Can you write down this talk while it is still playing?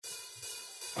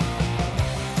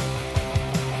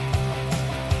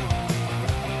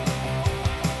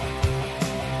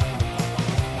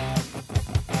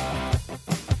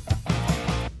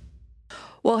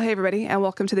Well, hey, everybody, and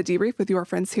welcome to the Debrief with your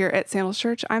friends here at Sandals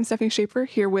Church. I'm Stephanie Schaefer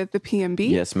here with the PMB.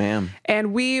 Yes, ma'am.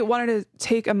 And we wanted to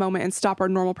take a moment and stop our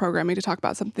normal programming to talk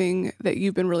about something that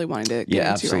you've been really wanting to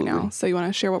get into right now. So you want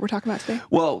to share what we're talking about today?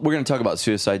 Well, we're going to talk about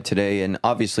suicide today, and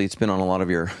obviously it's been on a lot of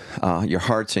your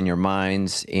hearts and your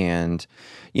minds. And,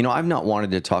 you know, I've not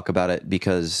wanted to talk about it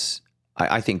because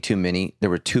I think there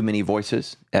were too many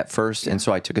voices at first, and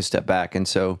so I took a step back. And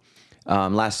so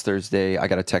last Thursday, I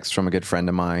got a text from a good friend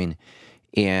of mine,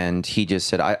 and he just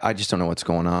said, I just don't know what's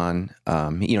going on.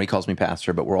 He calls me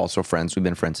pastor, but we're also friends. We've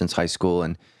been friends since high school,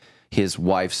 and his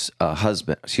wife's father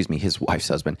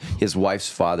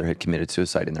had committed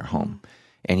suicide in their home.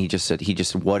 And he just said,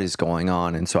 what is going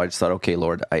on? And so I just thought, okay,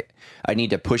 Lord, I need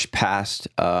to push past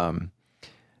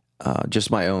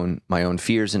just my own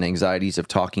fears and anxieties of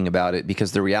talking about it,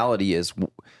 because the reality is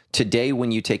today,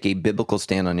 when you take a biblical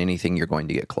stand on anything, you're going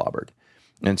to get clobbered.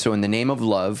 And so in the name of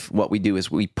love, what we do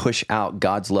is we push out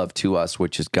God's love to us,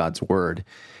 which is God's word.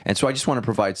 And so I just want to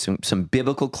provide some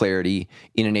biblical clarity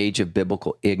in an age of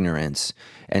biblical ignorance.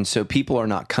 And so people are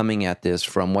not coming at this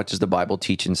from what does the Bible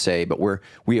teach and say, but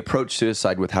we approach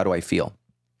suicide with how do I feel?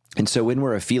 And so when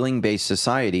we're a feeling-based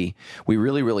society, we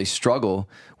really, really struggle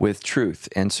with truth.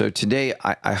 And so today,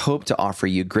 I hope to offer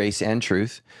you grace and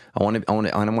truth. I want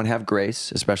to have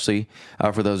grace, especially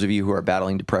for those of you who are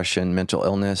battling depression, mental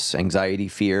illness, anxiety,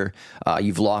 fear.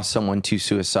 You've lost someone to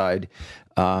suicide.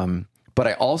 But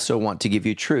I also want to give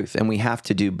you truth, and we have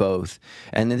to do both.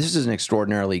 And this is an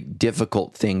extraordinarily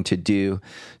difficult thing to do.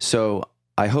 So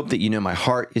I hope that you know my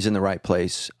heart is in the right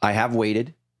place. I have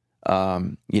waited.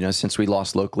 Since we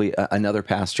lost locally another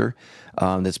pastor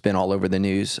that's been all over the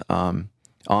news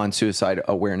on suicide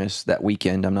awareness that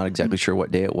weekend. I'm not exactly sure what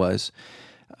day it was.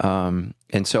 And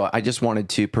so I just wanted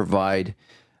to provide,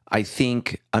 I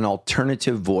think, an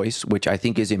alternative voice, which I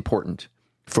think is important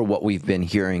for what we've been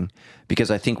hearing, because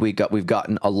I think we've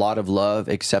gotten a lot of love,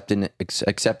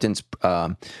 acceptance,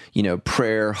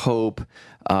 prayer, hope,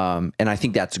 and I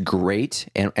think that's great,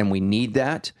 and we need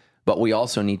that. But we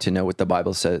also need to know what the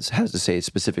Bible has to say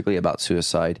specifically about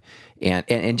suicide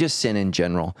and just sin in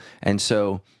general. And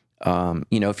so,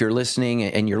 if you're listening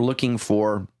and you're looking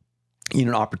for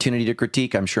an opportunity to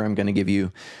critique, I'm sure I'm going to give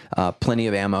you plenty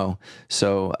of ammo.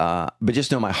 So, but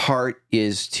just know my heart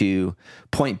is to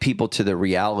point people to the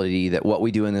reality that what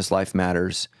we do in this life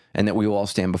matters, and that we will all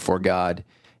stand before God.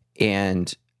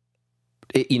 And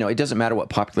it doesn't matter what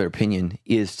popular opinion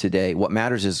is today. What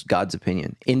matters is God's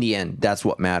opinion. In the end, that's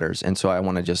what matters. And so I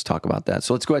want to just talk about that.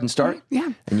 So let's go ahead and start.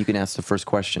 Yeah. And you can ask the first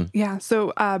question. Yeah.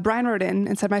 So Brian wrote in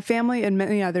and said, my family and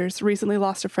many others recently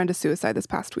lost a friend to suicide this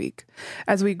past week.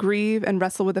 As we grieve and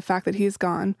wrestle with the fact that he is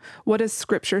gone, what does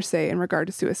Scripture say in regard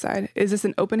to suicide? Is this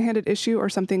an open-handed issue or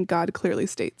something God clearly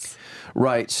states?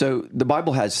 Right. So the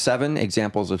Bible has 7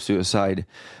 examples of suicide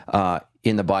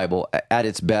in the Bible. At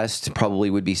its best, probably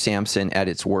would be Samson. At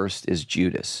its worst is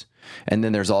Judas. And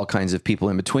then there's all kinds of people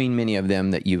in between, many of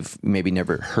them that you've maybe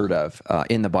never heard of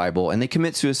in the Bible. And they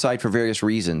commit suicide for various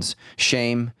reasons: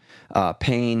 shame,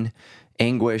 pain,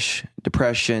 anguish,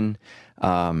 depression,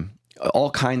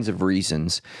 all kinds of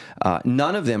reasons.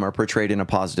 None of them are portrayed in a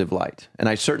positive light. And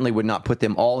I certainly would not put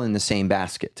them all in the same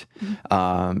basket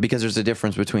because there's a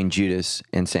difference between Judas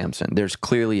and Samson. There's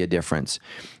clearly a difference.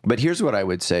 But here's what I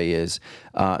would say is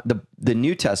the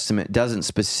New Testament doesn't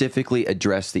specifically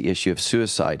address the issue of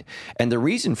suicide. And the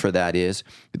reason for that is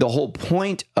the whole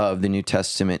point of the New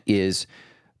Testament is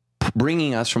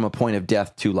bringing us from a point of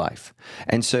death to life.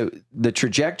 And so the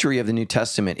trajectory of the New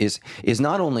Testament is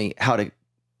not only how to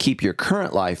keep your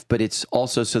current life, but it's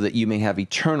also so that you may have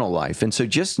eternal life. And so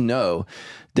just know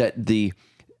that the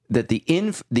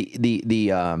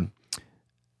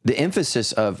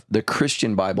emphasis of the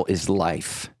Christian Bible is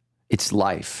life. It's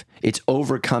life. It's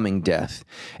overcoming death.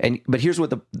 But here's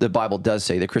what the Bible does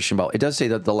say, the Christian Bible. It does say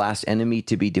that the last enemy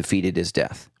to be defeated is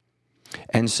death.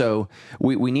 And so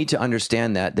we need to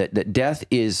understand that death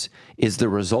is the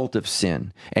result of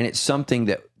sin, and it's something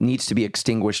that needs to be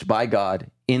extinguished by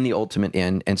God in the ultimate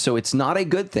end. And so it's not a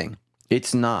good thing.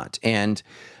 It's not. And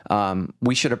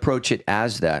we should approach it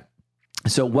as that.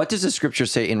 So what does the Scripture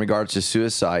say in regards to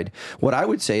suicide? What I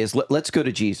would say is let's go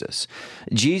to Jesus.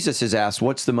 Jesus is asked,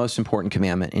 what's the most important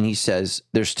commandment? And he says,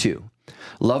 there's 2.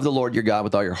 Love the Lord your God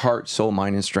with all your heart, soul,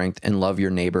 mind, and strength, and love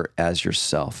your neighbor as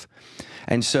yourself.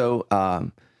 And so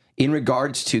in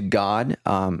regards to God,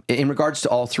 in regards to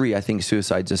all 3, I think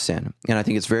suicide's a sin. And I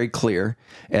think it's very clear,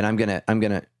 and I'm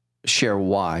gonna share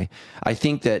why. I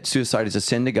think that suicide is a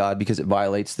sin to God because it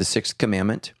violates the 6th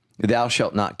commandment, thou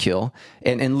shalt not kill.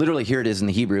 And literally here it is in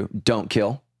the Hebrew, don't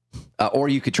kill. Or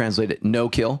you could translate it, no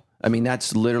kill. I mean,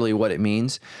 that's literally what it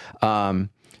means.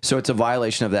 So it's a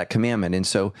violation of that commandment. And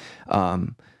so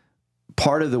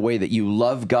part of the way that you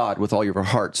love God with all your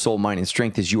heart, soul, mind, and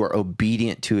strength is you are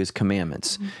obedient to his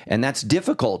commandments. And that's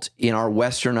difficult in our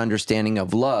Western understanding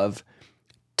of love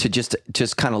to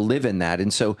just kind of live in that.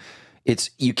 And so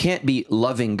you can't be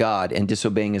loving God and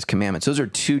disobeying his commandments. Those are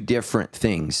two different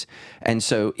things. And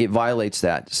so it violates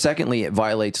that. Secondly, it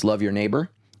violates love your neighbor,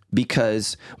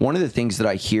 because one of the things that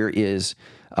I hear is,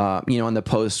 on the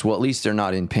post, well, at least they're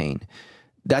not in pain.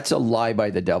 That's a lie by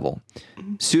the devil.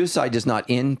 Suicide does not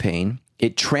end pain.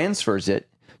 It transfers it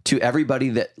to everybody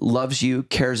that loves you,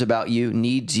 cares about you,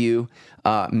 needs you,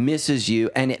 misses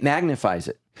you, and it magnifies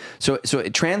it. So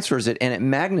it transfers it and it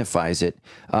magnifies it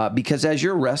because as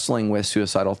you're wrestling with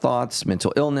suicidal thoughts,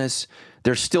 mental illness,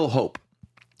 there's still hope.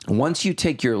 Once you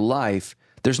take your life,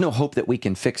 there's no hope that we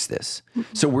can fix this.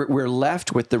 So we're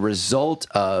left with the result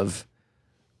of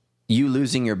you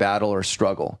losing your battle or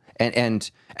struggle. And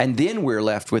then we're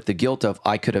left with the guilt of,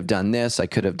 I could have done this, I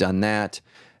could have done that.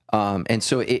 And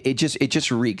so it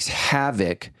just wreaks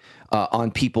havoc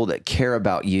on people that care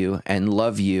about you and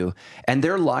love you, and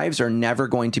their lives are never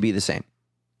going to be the same.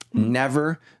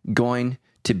 Never going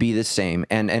to be the same.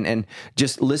 And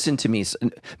just listen to me.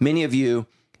 Many of you,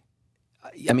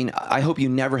 I hope you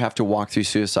never have to walk through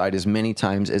suicide as many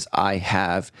times as I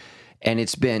have. And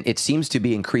it seems to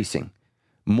be increasing.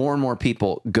 More and more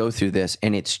people go through this,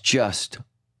 and it's just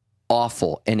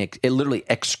awful and it literally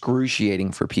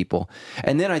excruciating for people.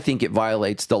 And then I think it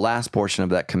violates the last portion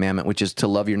of that commandment, which is to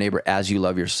love your neighbor as you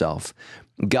love yourself.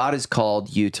 God has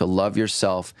called you to love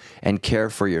yourself and care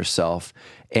for yourself.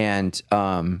 And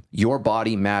your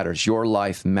body matters. Your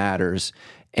life matters.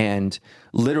 And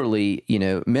literally,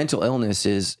 mental illness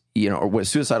is, or what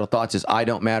suicidal thoughts is, I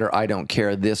don't matter. I don't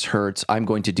care. This hurts. I'm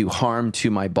going to do harm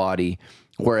to my body.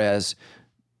 Whereas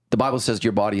the Bible says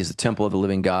your body is the temple of the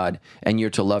living God, and you're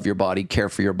to love your body, care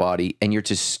for your body, and you're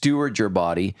to steward your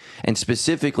body. And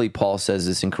specifically, Paul says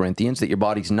this in Corinthians, that your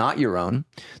body's not your own,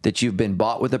 that you've been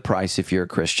bought with a price if you're a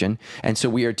Christian. And so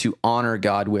we are to honor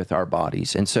God with our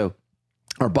bodies. And so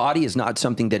our body is not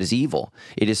something that is evil.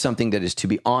 It is something that is to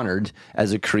be honored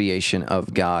as a creation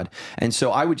of God. And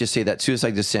so I would just say that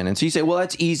suicide is a sin. And so you say, well,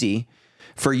 that's easy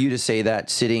for you to say that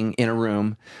sitting in a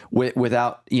room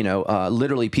without,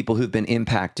 literally people who've been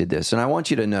impacted this. And I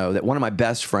want you to know that one of my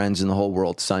best friends in the whole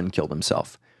world's son killed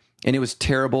himself. And it was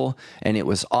terrible and it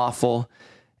was awful.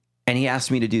 And he asked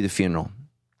me to do the funeral.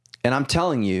 And I'm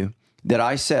telling you that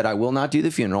I said, I will not do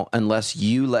the funeral unless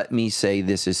you let me say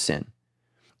this is sin.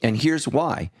 And here's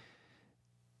why.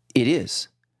 It is.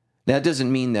 That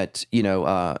doesn't mean that,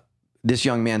 this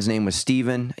young man's name was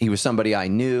Stephen. He was somebody I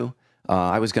knew.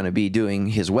 I was going to be doing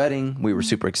his wedding. We were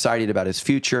super excited about his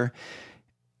future.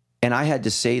 And I had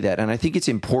to say that. And I think it's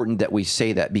important that we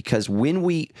say that, because when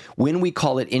we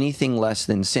call it anything less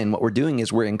than sin, what we're doing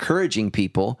is we're encouraging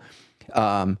people,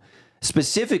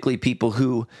 specifically people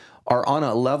who are on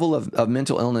a level of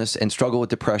mental illness and struggle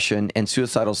with depression and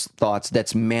suicidal thoughts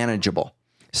that's manageable.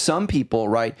 Some people,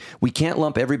 right, we can't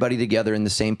lump everybody together in the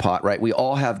same pot, right? We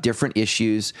all have different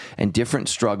issues and different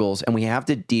struggles, and we have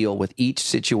to deal with each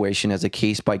situation as a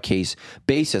case-by-case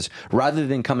basis rather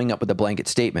than coming up with a blanket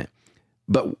statement.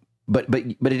 But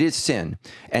it is sin.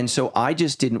 And so I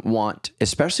just didn't want,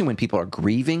 especially when people are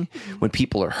grieving, when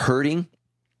people are hurting,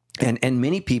 and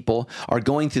many people are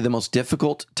going through the most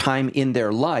difficult time in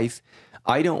their life,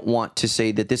 I don't want to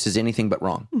say that this is anything but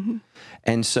wrong. Mm-hmm.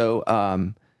 And so,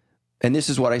 and this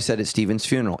is what I said at Stephen's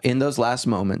funeral. In those last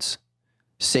moments,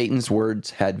 Satan's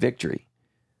words had victory.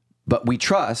 But we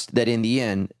trust that in the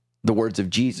end, the words of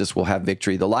Jesus will have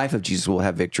victory. The life of Jesus will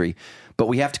have victory. But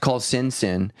we have to call sin,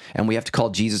 sin, and we have to call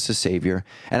Jesus a Savior.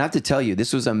 And I have to tell you,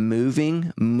 this was a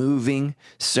moving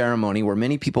ceremony where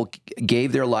many people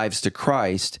gave their lives to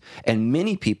Christ, and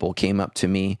many people came up to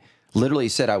me, literally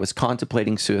said, I was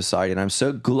contemplating suicide, and I'm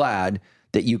so glad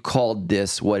that you called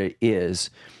this what it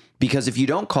is. Because if you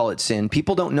don't call it sin,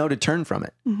 people don't know to turn from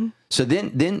it. Mm-hmm. So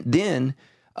then,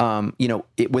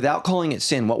 without calling it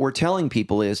sin, what we're telling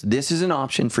people is this is an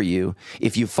option for you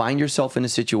if you find yourself in a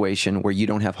situation where you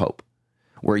don't have hope,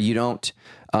 where you don't,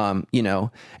 and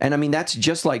I mean, that's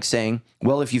just like saying,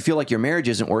 well, if you feel like your marriage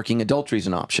isn't working, adultery is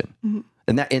an option. Mm-hmm.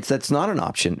 And that's not an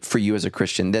option for you as a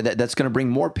Christian. That's going to bring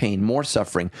more pain, more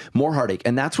suffering, more heartache.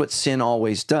 And that's what sin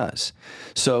always does.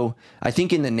 So I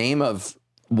think in the name of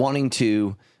wanting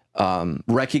to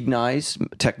recognize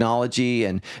technology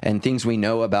and things we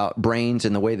know about brains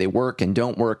and the way they work and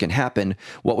don't work and happen,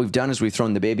 what we've done is we've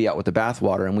thrown the baby out with the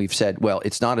bathwater, and we've said, well,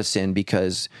 it's not a sin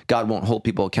because God won't hold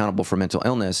people accountable for mental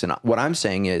illness. And what I'm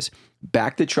saying is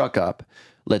back the truck up,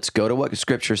 Let's go to what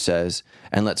Scripture says,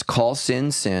 and let's call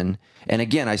sin, sin. And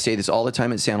again, I say this all the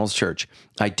time at Sandals Church.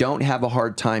 I don't have a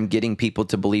hard time getting people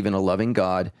to believe in a loving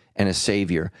God and a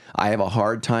Savior. I have a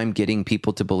hard time getting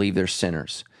people to believe they're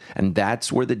sinners. And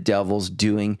that's where the devil's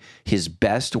doing his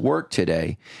best work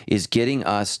today, is getting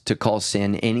us to call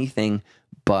sin anything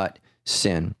but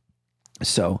sin.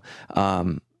 So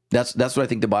that's what I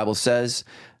think the Bible says.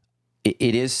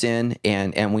 It is sin,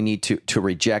 and we need to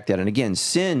reject that. And again,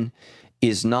 sin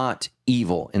is not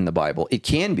evil in the Bible. It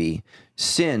can be.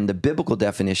 Sin, the biblical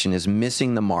definition, is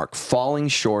missing the mark, falling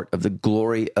short of the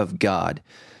glory of God.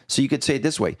 So you could say it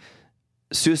this way: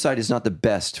 suicide is not the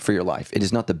best for your life. It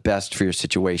is not the best for your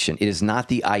situation. It is not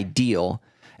the ideal.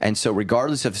 And so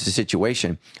regardless of the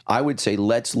situation, I would say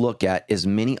let's look at as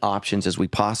many options as we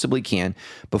possibly can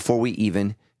before we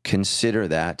even consider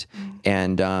that.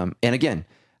 And again,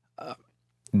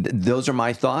 those are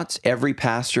my thoughts. Every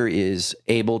pastor is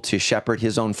able to shepherd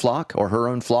his own flock or her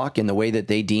own flock in the way that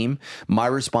they deem. My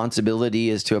responsibility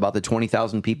is to about the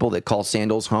 20,000 people that call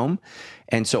Sandals home.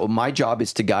 And so my job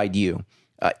is to guide you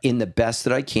in the best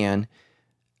that I can,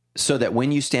 so that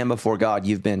when you stand before God,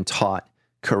 you've been taught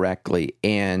correctly.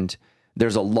 And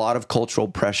there's a lot of cultural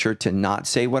pressure to not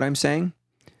say what I'm saying.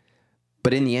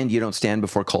 But in the end, you don't stand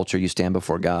before culture, you stand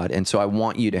before God. And so I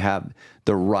want you to have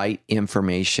the right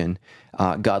information.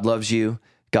 God loves you.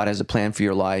 God has a plan for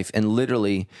your life. And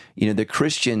literally, the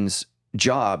Christian's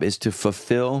job is to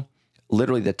fulfill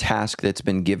literally the task that's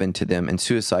been given to them. And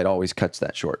suicide always cuts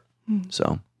that short.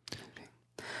 So.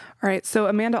 All right. So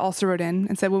Amanda also wrote in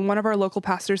and said, when one of our local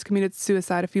pastors committed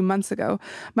suicide a few months ago,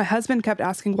 my husband kept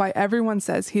asking why everyone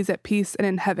says he's at peace and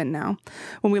in heaven now,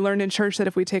 when we learned in church that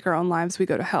if we take our own lives, we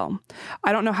go to hell.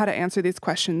 I don't know how to answer these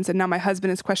questions. And now my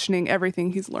husband is questioning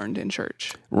everything he's learned in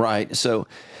church. Right. So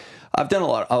I've done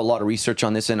a lot of research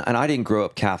on this, and I didn't grow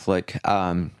up Catholic.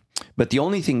 But the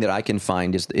only thing that I can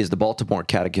find is the Baltimore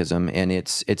Catechism, and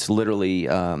it's literally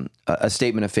a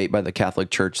statement of faith by the Catholic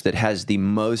Church that has the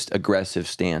most aggressive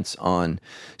stance on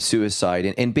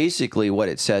suicide. And basically, what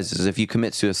it says is if you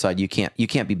commit suicide, you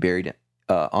can't be buried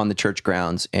on the church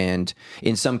grounds, and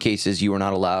in some cases, you are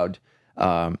not allowed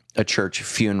a church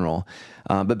funeral.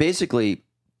 But basically,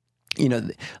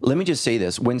 let me just say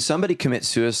this. When somebody commits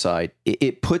suicide,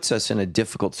 it puts us in a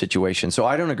difficult situation. So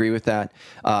I don't agree with that.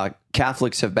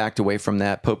 Catholics have backed away from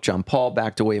that. Pope John Paul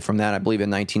backed away from that, I believe, in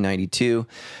 1992.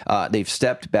 They've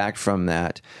stepped back from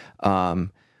that.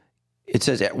 It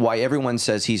says why everyone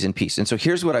says he's in peace. And so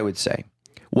here's what I would say.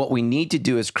 What we need to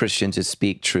do as Christians is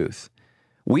speak truth.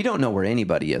 We don't know where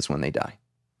anybody is when they die.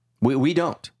 We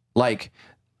don't. Like,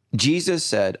 Jesus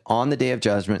said, on the day of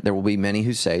judgment, there will be many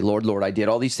who say, Lord, Lord, I did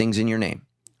all these things in your name.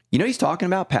 He's talking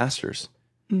about pastors.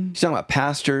 He's talking about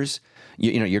pastors,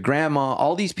 your grandma,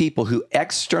 all these people who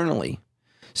externally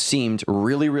seemed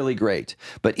really, really great,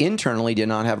 but internally did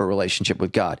not have a relationship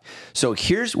with God. So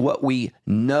here's what we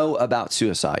know about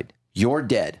suicide. You're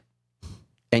dead,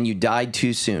 and you died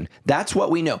too soon. That's what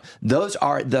we know. Those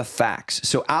are the facts.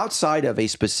 So outside of a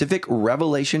specific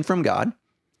revelation from God,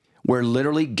 where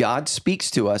literally God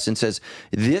speaks to us and says,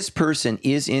 this person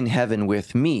is in heaven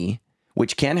with me,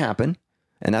 which can happen,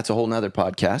 and that's a whole nother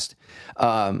podcast,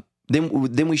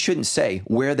 then we shouldn't say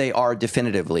where they are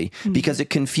definitively, because it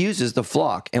confuses the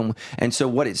flock. And so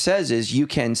what it says is you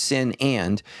can sin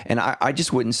and I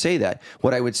just wouldn't say that.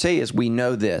 What I would say is we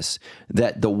know this,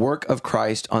 that the work of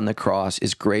Christ on the cross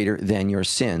is greater than your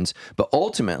sins. But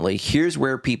ultimately, here's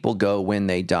where people go when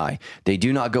they die. They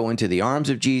do not go into the arms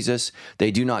of Jesus.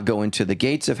 They do not go into the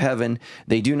gates of heaven.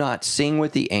 They do not sing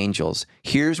with the angels.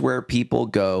 Here's where people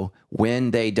go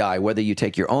when they die, whether you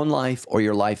take your own life or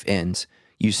your life ends.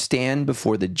 You stand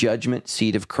before the judgment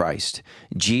seat of Christ.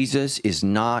 Jesus is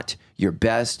not your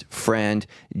best friend.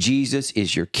 Jesus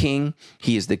is your king.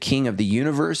 He is the king of the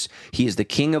universe. He is the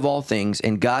king of all things,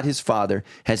 and God his Father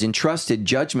has entrusted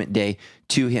judgment day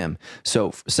to him.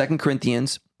 So 2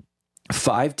 Corinthians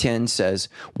 5:10 says,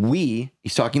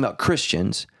 he's talking about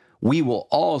Christians, we will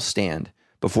all stand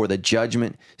before the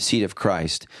judgment seat of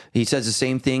Christ. He says the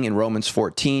same thing in Romans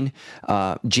 14.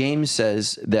 James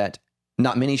says that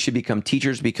not many should become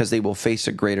teachers because they will face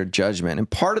a greater judgment. And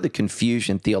part of the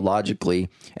confusion theologically,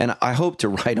 and I hope to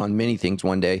write on many things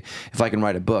one day if I can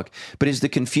write a book, but is the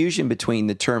confusion between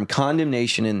the term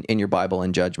condemnation in your Bible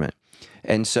and judgment.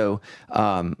 And so,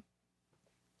 no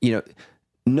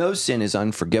sin is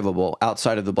unforgivable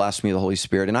outside of the blasphemy of the Holy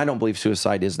Spirit. And I don't believe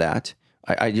suicide is that.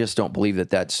 I just don't believe that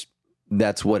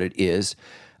that's what it is.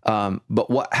 But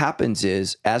what happens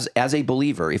is, as a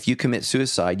believer, if you commit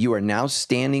suicide, you are now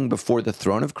standing before the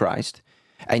throne of Christ,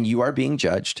 and you are being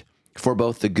judged for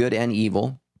both the good and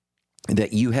evil.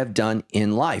 that you have done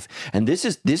in life. And this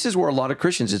is where a lot of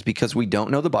Christians is, because we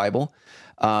don't know the Bible.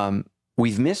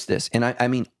 We've missed this. And I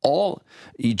mean,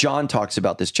 John talks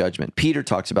about this judgment. Peter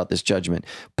talks about this judgment.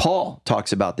 Paul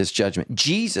talks about this judgment.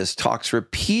 Jesus talks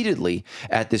repeatedly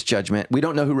at this judgment. We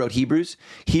don't know who wrote Hebrews.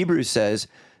 Hebrews says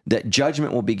that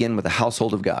judgment will begin with the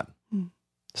household of God.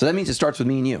 So that means it starts with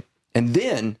me and you, and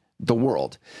then the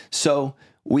world. So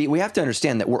we have to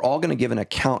understand that we're all going to give an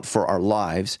account for our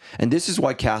lives. And this is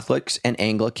why Catholics and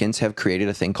Anglicans have created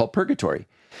a thing called purgatory,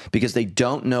 because they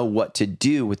don't know what to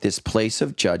do with this place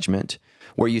of judgment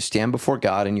where you stand before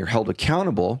God and you're held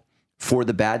accountable for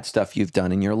the bad stuff you've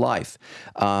done in your life.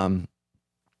 And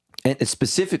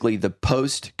specifically the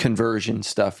post-conversion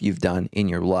stuff you've done in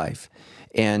your life.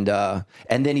 And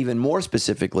then even more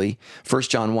specifically, 1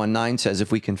 John 1:9 says,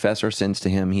 if we confess our sins to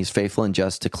him, he's faithful and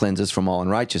just to cleanse us from all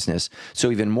unrighteousness.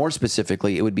 So even more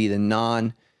specifically, it would be the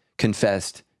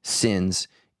non-confessed sins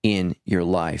in your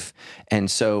life. And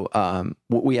so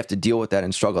we have to deal with that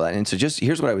and struggle with that. And so just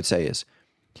here's what I would say is,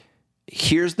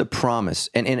 here's the promise.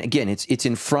 And again, it's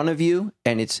in front of you.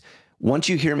 And it's, once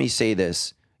you hear me say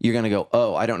this, you're going to go,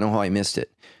 oh, I don't know how I missed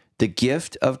it. The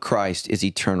gift of Christ is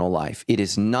eternal life. It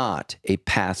is not a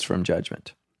pass from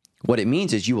judgment. What it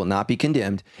means is you will not be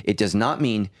condemned. It does not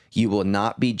mean you will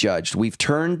not be judged. We've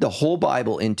turned the whole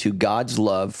Bible into God's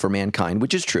love for mankind,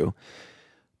 which is true.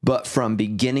 But from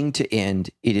beginning to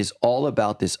end, it is all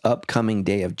about this upcoming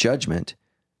day of judgment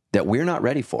that we're not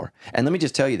ready for. And let me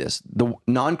just tell you this, the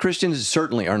non-Christians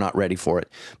certainly are not ready for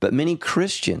it, but many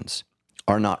Christians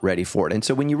are not ready for it. And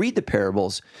so when you read the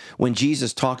parables, when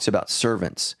Jesus talks about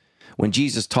servants, when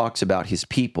Jesus talks about his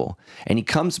people, and he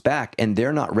comes back and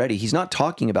they're not ready, he's not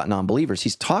talking about non-believers,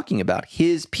 he's talking about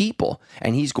his people,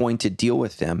 and he's going to deal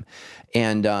with them.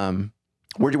 And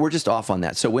we're just off on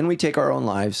that. So when we take our own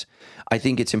lives, I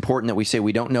think it's important that we say,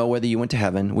 we don't know whether you went to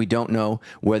heaven. We don't know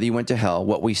whether you went to hell.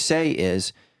 What we say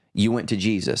is, you went to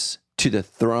Jesus, to the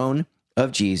throne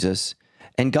of Jesus,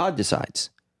 and God decides.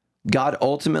 God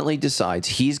ultimately decides.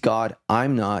 He's God.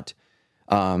 I'm not.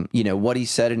 What he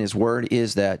said in his word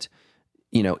is that,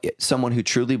 someone who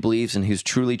truly believes and who's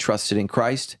truly trusted in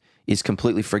Christ is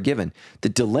completely forgiven. The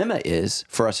dilemma is,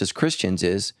 for us as Christians,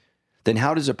 is then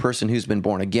how does a person who's been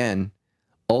born again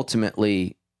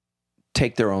ultimately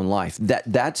take their own life?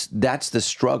 That's the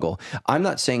struggle. I'm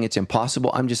not saying it's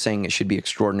impossible. I'm just saying it should be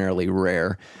extraordinarily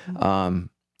rare. And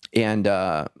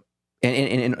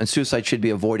suicide should be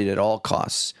avoided at all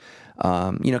costs.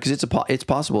 Because it's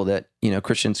possible that,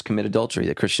 Christians commit adultery,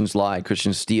 that Christians lie,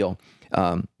 Christians steal,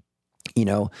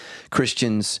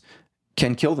 Christians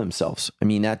can kill themselves. I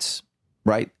mean, that's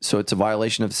right. So it's a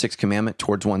violation of the sixth commandment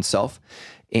towards oneself.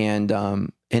 And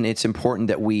it's important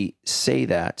that we say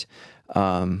that.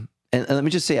 And let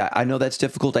me just say, I know that's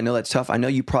difficult. I know that's tough. I know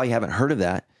you probably haven't heard of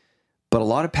that, but a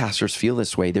lot of pastors feel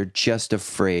this way. They're just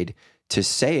afraid to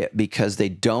say it because they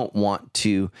don't want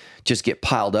to just get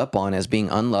piled up on as being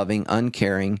unloving,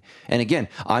 uncaring. And again,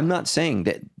 I'm not saying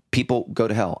that people go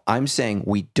to hell. I'm saying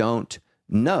we don't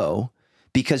know,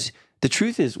 because the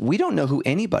truth is we don't know who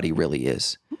anybody really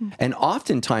is. And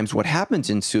oftentimes what happens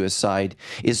in suicide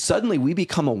is suddenly we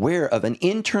become aware of an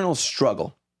internal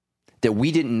struggle that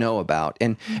we didn't know about.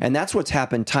 And that's what's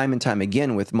happened time and time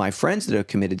again with my friends that have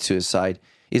committed suicide,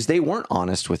 is they weren't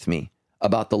honest with me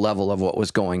about the level of what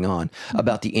was going on,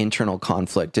 about the internal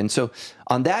conflict. And so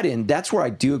on that end, that's where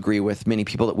I do agree with many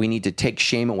people that we need to take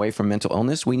shame away from mental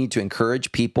illness. We need to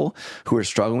encourage people who are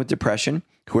struggling with depression,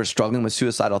 who are struggling with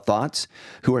suicidal thoughts,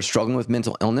 who are struggling with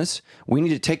mental illness. We need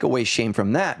to take away shame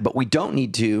from that, but we don't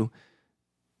need to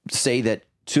say that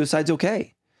suicide's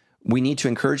okay. We need to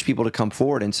encourage people to come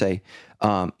forward and say,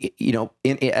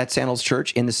 at Sandals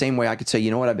Church, in the same way I could say, you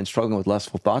know what, I've been struggling with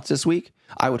lustful thoughts this week.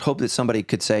 I would hope that somebody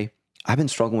could say, I've been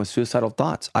struggling with suicidal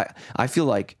thoughts. I feel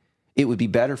like it would be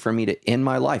better for me to end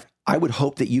my life. I would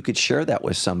hope that you could share that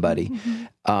with somebody.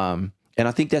 And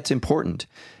I think that's important.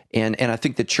 And I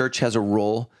think the church has a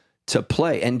role to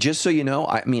play. And just so you know,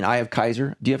 I have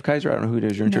Kaiser. Do you have Kaiser? I don't know who it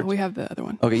is. You're in church? We have the other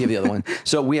one. Okay, you have the other one.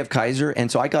 So we have Kaiser.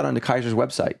 And so I got onto Kaiser's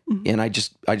website and I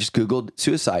just Googled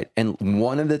suicide. And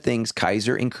one of the things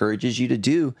Kaiser encourages you to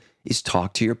do is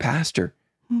talk to your pastor.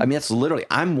 I mean, that's literally,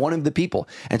 I'm one of the people.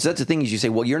 And so that's the thing is you say,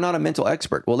 well, you're not a mental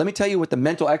expert. Well, let me tell you what the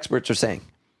mental experts are saying.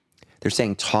 They're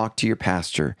saying, talk to your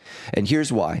pastor. And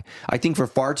here's why. I think for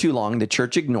far too long, the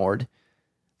church ignored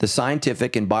the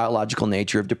scientific and biological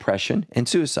nature of depression and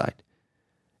suicide.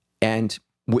 And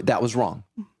that was wrong.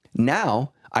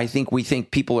 Now, I think we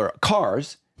think people are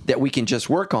cars that we can just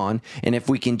work on. And if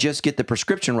we can just get the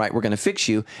prescription right, we're going to fix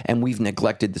you. And we've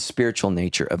neglected the spiritual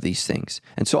nature of these things.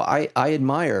 And so I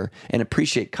admire and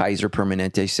appreciate Kaiser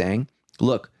Permanente saying,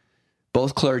 look,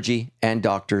 both clergy and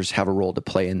doctors have a role to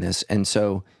play in this. And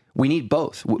so we need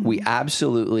both. We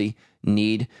absolutely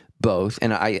need both.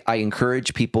 And I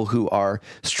encourage people who are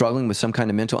struggling with some kind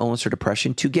of mental illness or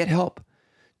depression to get help,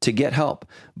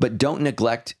 but don't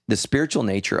neglect the spiritual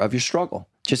nature of your struggle.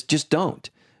 Just don't.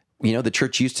 You know, the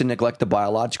church used to neglect the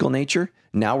biological nature.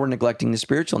 Now we're neglecting the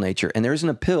spiritual nature, and there isn't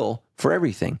a pill for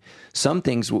everything. Some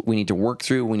things we need to work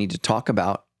through, we need to talk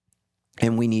about,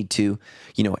 and we need to,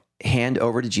 hand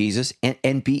over to Jesus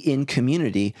and be in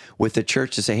community with the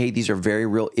church to say, hey, these are very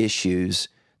real issues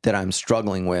that I'm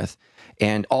struggling with.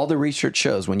 And all the research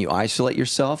shows when you isolate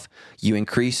yourself, you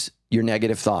increase your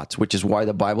negative thoughts, which is why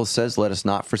the Bible says, let us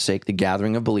not forsake the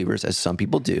gathering of believers, as some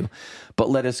people do, but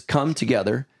let us come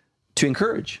together to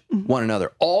encourage one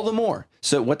another all the more.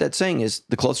 So what that's saying is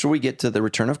the closer we get to the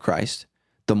return of Christ,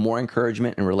 the more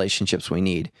encouragement and relationships we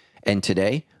need. And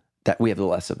today, that we have the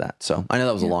less of that. So I know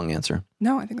that was a long answer.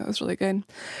 No, I think that was really good.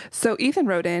 So Ethan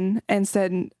wrote in and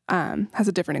said, has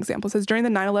a different example. It says, during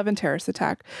the 9/11 terrorist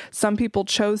attack, some people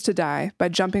chose to die by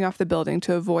jumping off the building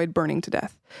to avoid burning to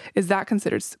death. Is that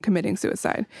considered committing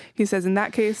suicide? He says, in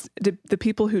that case, did the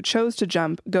people who chose to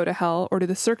jump go to hell, or do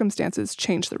the circumstances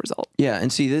change the result? Yeah,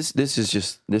 and see, this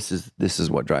is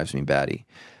what drives me batty.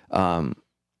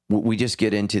 We just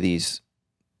get into these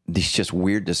just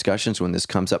weird discussions when this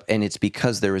comes up, and it's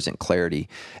because there isn't clarity.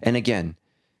 And again,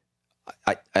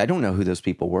 I don't know who those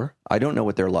people were. I don't know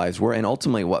what their lives were. And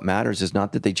ultimately what matters is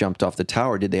not that they jumped off the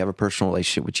tower. Did they have a personal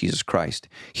relationship with Jesus Christ?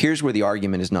 Here's where the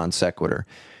argument is non sequitur.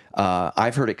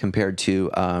 I've heard it compared to,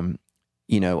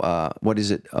 what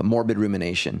is it? Morbid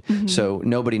rumination. Mm-hmm. So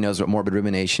nobody knows what morbid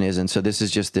rumination is. And so this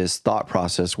is just this thought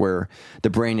process where the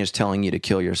brain is telling you to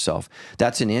kill yourself.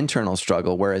 That's an internal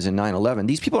struggle. Whereas in 9/11,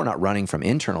 these people are not running from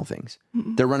internal things.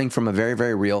 Mm-hmm. They're running from a very,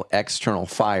 very real external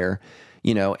fire,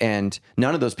 and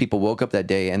none of those people woke up that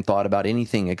day and thought about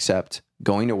anything except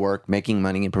going to work, making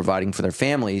money, and providing for their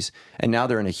families. And now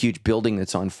they're in a huge building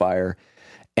that's on fire,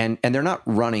 and they're not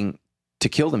running to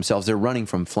kill themselves. They're running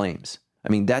from flames. I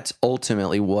mean, that's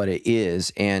ultimately what it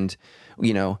is. And,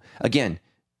 again,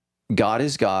 God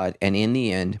is God. And in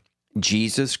the end,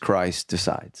 Jesus Christ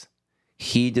decides.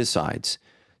 He decides.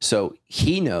 So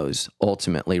he knows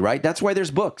ultimately, right? That's why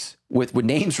there's books with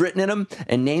names written in them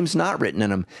and names not written in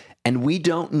them. And we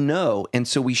don't know. And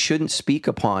so we shouldn't speak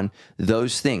upon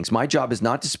those things. My job is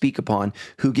not to speak upon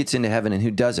who gets into heaven and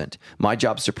who doesn't. My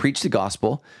job is to preach the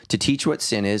gospel, to teach what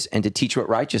sin is, and to teach what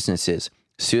righteousness is.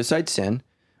 Suicide, sin.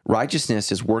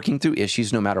 Righteousness is working through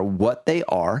issues no matter what they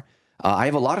are. I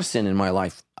have a lot of sin in my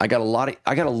life. I got a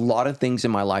lot of things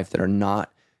in my life that are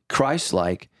not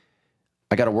Christ-like.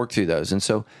 I got to work through those. And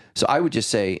so I would just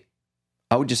say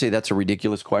that's a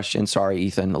ridiculous question. Sorry,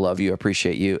 Ethan. I love you. I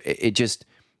appreciate you.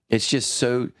 It's just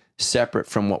so separate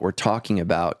from what we're talking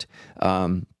about.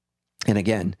 And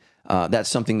again, that's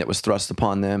something that was thrust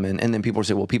upon them. And then people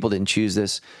say, well, people didn't choose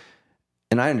this.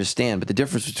 And I understand, but the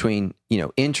difference between,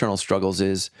 internal struggles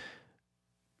is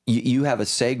you have a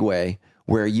segue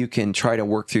where you can try to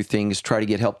work through things, try to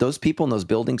get help. Those people in those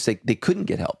buildings, they couldn't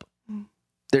get help.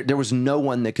 There was no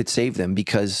one that could save them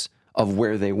because of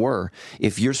where they were.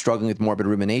 If you're struggling with morbid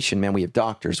rumination, man, we have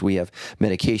doctors, we have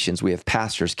medications, we have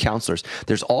pastors, counselors.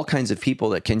 There's all kinds of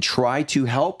people that can try to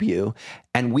help you,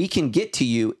 and we can get to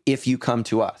you if you come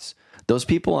to us. Those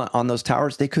people on those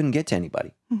towers, they couldn't get to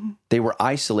anybody. Mm-hmm. They were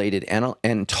isolated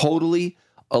and totally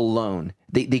alone.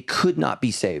 They could not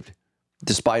be saved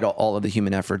despite all of the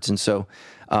human efforts. And so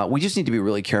we just need to be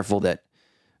really careful that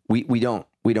we don't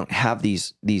have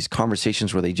these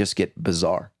conversations where they just get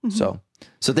bizarre. Mm-hmm.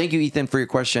 So thank you, Ethan, for your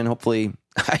question. Hopefully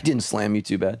I didn't slam you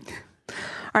too bad.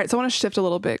 All right, so I want to shift a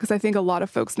little bit because I think a lot of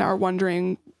folks now are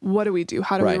wondering, what do we do?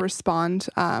 How do we respond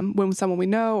when someone we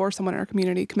know or someone in our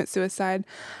community commits suicide?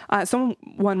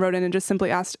 Someone wrote in and just simply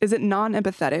asked, is it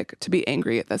non-empathetic to be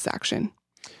angry at this action?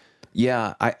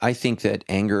 Yeah, I think that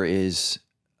anger is...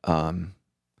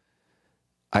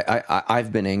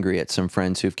 I've been angry at some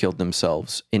friends who've killed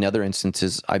themselves. In other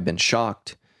instances, I've been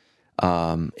shocked.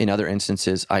 In other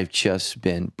instances, I've just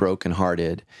been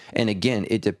brokenhearted. And again,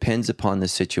 it depends upon the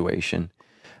situation.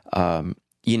 When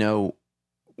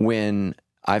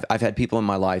I've had people in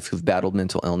my life who've battled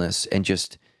mental illness and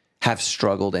just have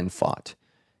struggled and fought,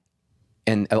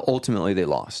 and ultimately they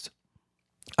lost.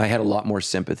 I had a lot more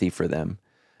sympathy for them.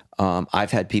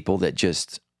 I've had people that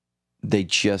they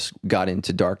just got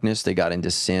into darkness. They got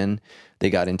into sin. They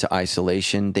got into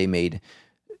isolation. They made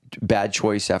bad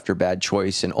choice after bad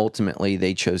choice. And ultimately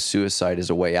they chose suicide as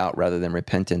a way out rather than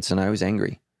repentance. And I was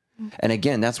angry. Mm-hmm. And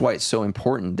again, that's why it's so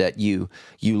important that you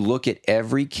look at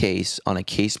every case on a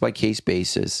case-by-case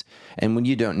basis. And when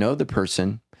you don't know the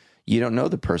person, You don't know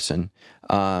the person.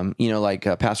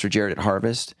 Like Pastor Jared at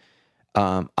Harvest,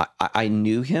 I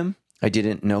knew him. I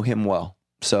didn't know him well.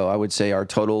 So I would say our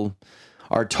total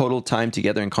time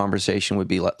together in conversation would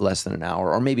be less than an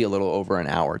hour, or maybe a little over an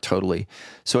hour totally.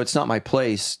 So it's not my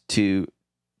place to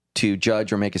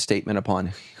judge or make a statement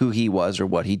upon who he was or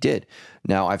what he did.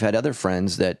 Now, I've had other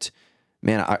friends that,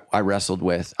 man, I wrestled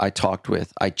with, I talked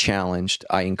with, I challenged,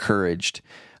 I encouraged.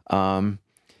 And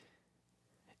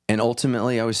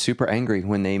ultimately, I was super angry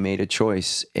when they made a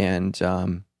choice. And,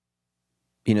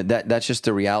 that's just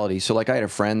the reality. So like I had a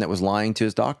friend that was lying to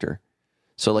his doctor.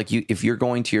 So like if you're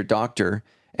going to your doctor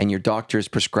and your doctor is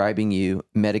prescribing you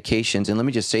medications, and let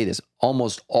me just say this,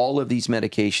 almost all of these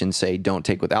medications say don't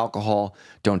take with alcohol,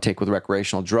 don't take with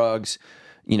recreational drugs,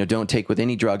 don't take with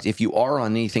any drugs. If you are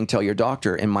on anything, tell your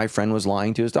doctor. And my friend was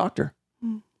lying to his doctor.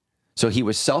 So he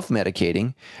was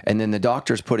self-medicating, and then the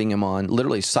doctor's putting him on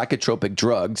literally psychotropic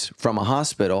drugs from a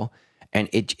hospital, and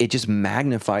it just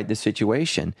magnified the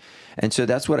situation. And so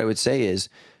that's what I would say is,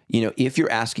 if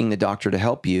you're asking the doctor to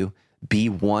help you, be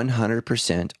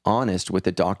 100% honest with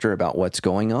the doctor about what's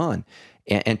going on,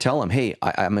 and tell him, hey,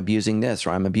 I'm abusing this,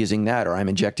 or I'm abusing that, or I'm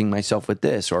injecting myself with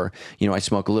this, or, I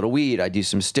smoke a little weed, I do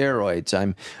some steroids,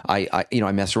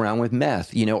 I mess around with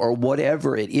meth, or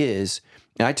whatever it is.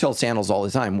 And I tell Sandals all the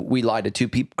time, we lie to two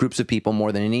groups of people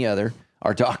more than any other,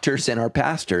 our doctors and our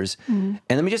pastors. And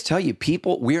let me just tell you,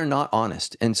 we are not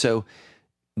honest. And so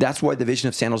that's why the vision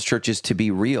of Sandals Church is to be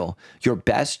real. Your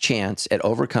best chance at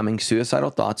overcoming suicidal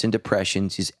thoughts and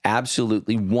depressions is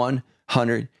absolutely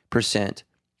 100%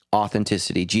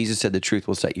 authenticity. Jesus said the truth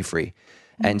will set you free.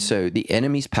 And so the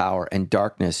enemy's power and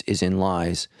darkness is in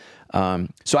lies.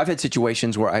 So I've had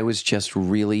situations where I was just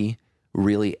really,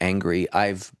 really angry.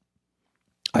 I've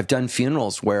done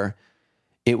funerals where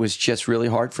it was just really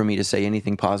hard for me to say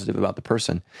anything positive about the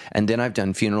person. And then I've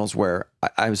done funerals where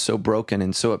I was so broken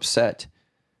and so upset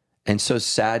and so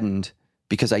saddened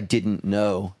because I didn't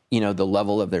know, the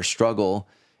level of their struggle.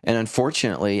 And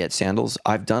unfortunately at Sandals,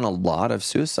 I've done a lot of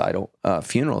suicidal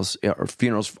funerals, or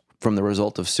funerals from the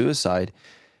result of suicide.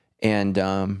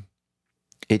 And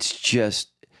it's just,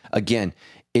 again,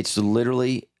 it's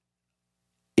literally,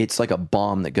 it's like a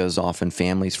bomb that goes off in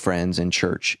families, friends, and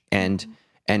church. And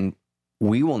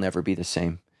we will never be the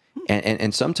same.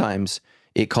 And sometimes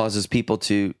it causes people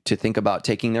to think about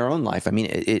taking their own life. I mean,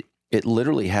 it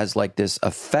literally has like this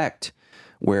effect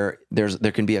where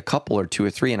there can be a couple or two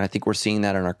or three. And I think we're seeing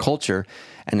that in our culture.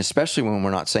 And especially when we're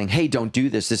not saying, hey, don't do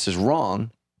this, this is wrong.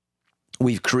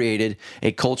 We've created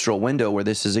a cultural window where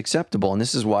this is acceptable. And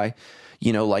this is why,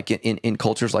 like in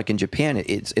cultures like in Japan,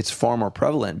 it's far more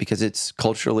prevalent because it's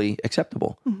culturally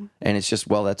acceptable. And it's just,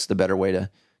 well, that's the better way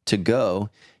to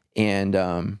go. And,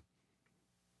 I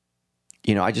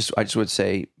just would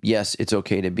say, yes, it's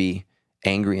okay to be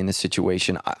angry in this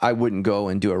situation. I wouldn't go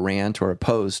and do a rant or a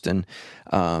post, and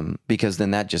because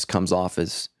then that just comes off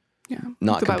as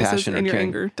not compassionate. In your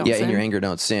anger, don't sin. In your anger,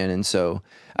 don't sin. And so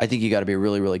I think you got to be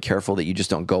really, really careful that you just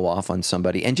don't go off on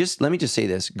somebody. And just let me just say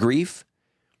this: grief.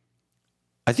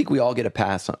 I think we all get a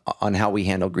pass on how we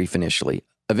handle grief initially.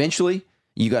 Eventually,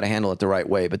 you got to handle it the right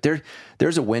way. But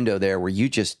there's a window there where you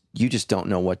just don't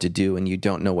know what to do, and you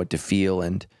don't know what to feel.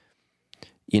 And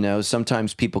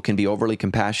sometimes people can be overly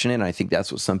compassionate, and I think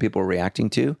that's what some people are reacting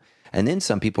to. And then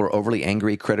some people are overly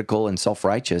angry, critical, and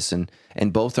self-righteous, and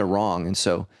both are wrong. And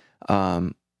so,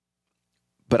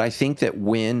 but I think that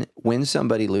when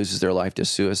somebody loses their life to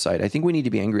suicide, I think we need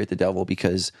to be angry at the devil,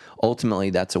 because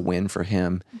ultimately that's a win for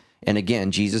him. And again,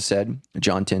 Jesus said,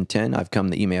 John 10:10, I've come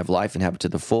that you may have life and have it to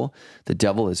the full. The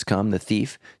devil has come, the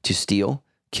thief, to steal,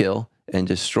 kill, and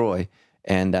destroy.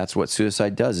 And that's what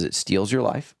suicide does, is it steals your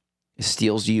life. It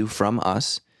steals you from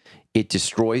us. It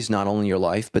destroys not only your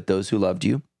life, but those who loved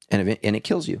you. And it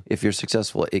kills you. If you're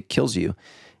successful, it kills you.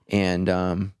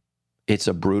 And it's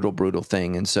a brutal, brutal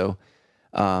thing. And so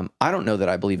I don't know that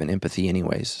I believe in empathy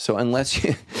anyways. So unless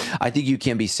I think you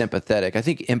can be sympathetic. I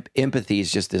think empathy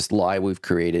is just this lie we've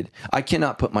created. I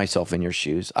cannot put myself in your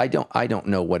shoes. I don't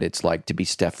know what it's like to be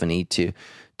Stephanie, to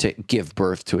give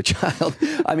birth to a child.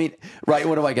 I mean, right,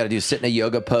 what do I got to do? Sit in a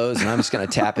yoga pose and I'm just going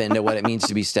to tap into what it means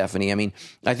to be Stephanie. I mean,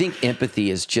 I think empathy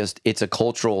is it's a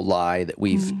cultural lie that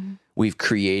we've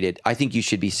created. I think you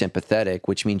should be sympathetic,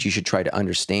 which means you should try to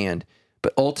understand.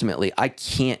 But ultimately, I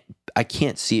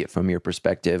can't see it from your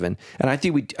perspective. And I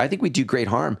think we do great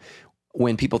harm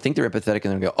when people think they're empathetic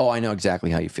and they go, oh, I know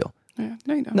exactly how you feel. Yeah,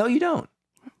 no, you don't. No, you don't.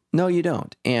 No, you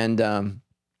don't. And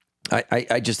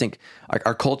I just think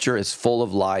our culture is full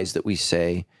of lies that we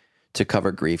say to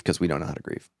cover grief because we don't know how to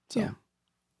grieve. So. Yeah.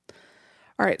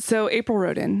 All right. So April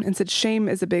wrote in and said, shame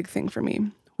is a big thing for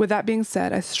me. With that being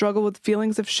said, I struggle with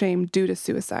feelings of shame due to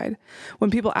suicide. When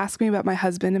people ask me about my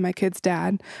husband and my kid's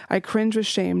dad, I cringe with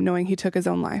shame knowing he took his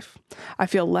own life. I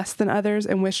feel less than others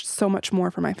and wish so much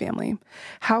more for my family.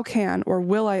 How can or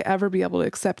will I ever be able to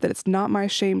accept that it's not my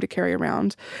shame to carry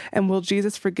around? And will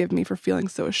Jesus forgive me for feeling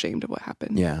so ashamed of what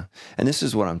happened? Yeah. And this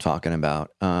is what I'm talking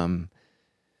about. I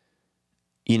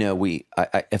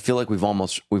feel like we've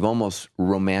almost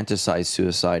romanticized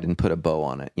suicide and put a bow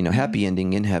on it. Happy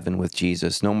ending in heaven with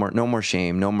Jesus. No more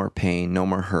shame, no more pain, no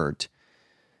more hurt.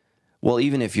 Well,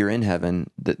 even if you're in heaven,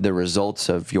 the results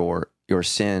of your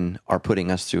sin are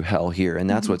putting us through hell here, and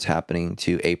that's what's happening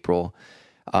to April.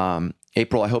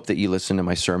 April, I hope that you listened to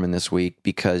my sermon this week,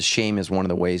 because shame is one of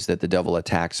the ways that the devil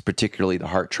attacks, particularly the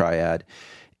heart triad,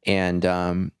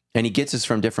 and he gets us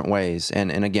from different ways.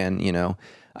 And again,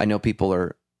 I know people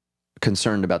are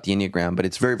concerned about the Enneagram, but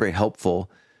it's very, very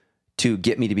helpful to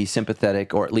get me to be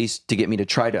sympathetic, or at least to get me to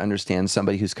try to understand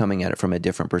somebody who's coming at it from a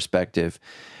different perspective.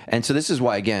 And so this is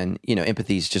why, again,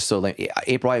 empathy is just so lame.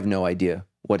 April, I have no idea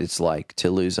what it's like to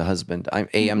lose a husband.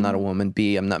 I'm not a woman.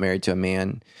 B, I'm not married to a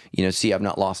man. C, I've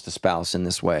not lost a spouse in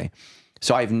this way.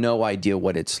 So I have no idea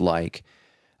what it's like.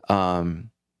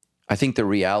 I think the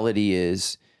reality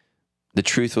is the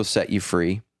truth will set you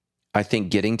free. I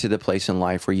think getting to the place in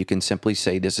life where you can simply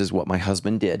say, this is what my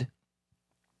husband did,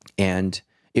 and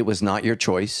it was not your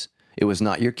choice. It was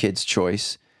not your kid's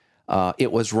choice.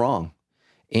 It was wrong.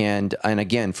 And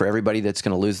again, for everybody that's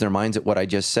going to lose their minds at what I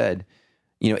just said,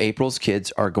 April's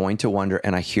kids are going to wonder,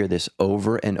 and I hear this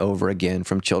over and over again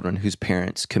from children whose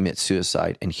parents commit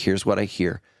suicide, and here's what I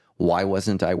hear: why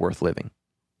wasn't I worth living?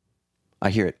 I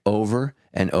hear it over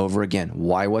and over again.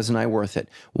 Why wasn't I worth it?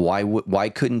 Why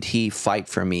couldn't he fight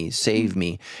for me, save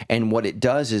me? And what it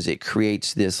does is it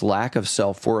creates this lack of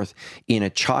self-worth in a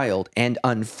child. And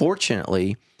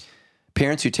unfortunately,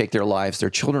 parents who take their lives, their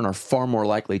children are far more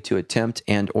likely to attempt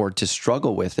and or to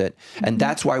struggle with it. And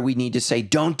that's why we need to say,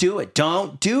 don't do it.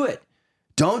 Don't do it.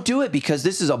 Don't do it, because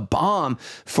this is a bomb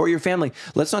for your family.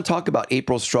 Let's not talk about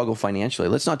April's struggle financially.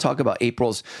 Let's not talk about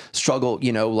April's struggle,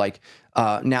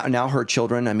 now her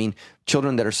children.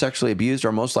 Children that are sexually abused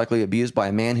are most likely abused by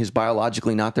a man who's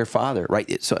biologically not their father,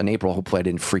 right? So, and April, hopefully I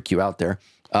didn't freak you out there.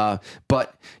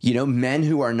 But men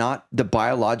who are not the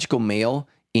biological male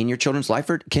in your children's life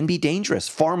can be dangerous,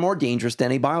 far more dangerous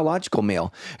than a biological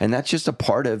male. And that's just a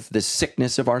part of the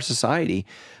sickness of our society.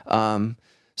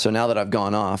 So now that I've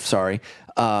gone off, sorry,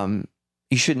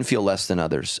 you shouldn't feel less than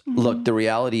others. Look, the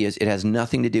reality is it has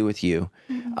nothing to do with you.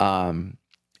 And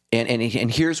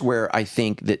here's where I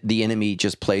think that the enemy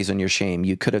just plays on your shame.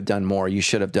 You could have done more. You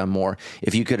should have done more.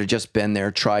 If you could have just been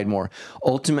there, tried more.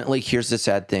 Ultimately, here's the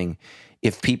sad thing.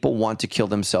 If people want to kill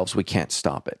themselves, we can't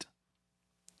stop it.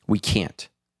 We can't.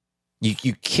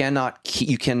 You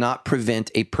cannot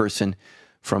prevent a person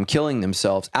from killing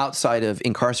themselves outside of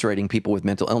incarcerating people with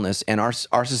mental illness. And our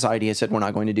society has said, we're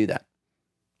not going to do that.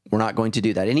 We're not going to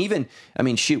do that. And even,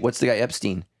 what's the guy,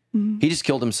 Epstein? He just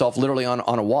killed himself literally on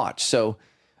a watch. So,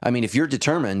 if you're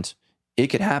determined, it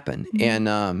could happen.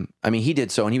 And, he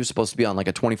did so, and he was supposed to be on like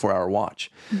a 24-hour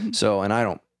watch. So, and I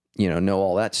don't, know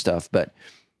all that stuff, but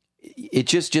it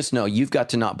just know you've got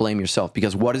to not blame yourself,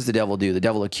 because what does the devil do? The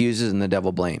devil accuses and the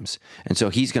devil blames. And so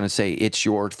he's going to say, it's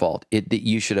your fault. That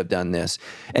you should have done this.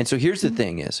 And so here's the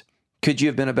thing is, could you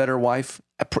have been a better wife?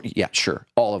 Yeah, sure.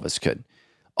 All of us could.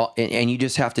 And you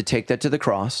just have to take that to the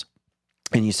cross.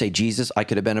 And you say, Jesus, I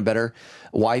could have been a better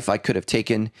wife. I could have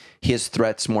taken his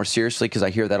threats more seriously, because I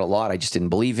hear that a lot. I just didn't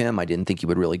believe him. I didn't think he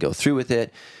would really go through with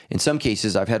it. In some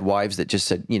cases, I've had wives that just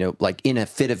said, like in a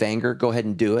fit of anger, go ahead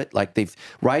and do it. Like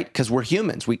right? Because we're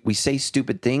humans. We say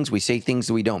stupid things. We say things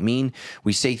that we don't mean.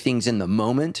 We say things in the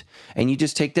moment. And you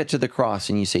just take that to the cross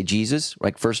and you say, Jesus,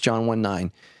 like 1 John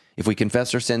 1:9, if we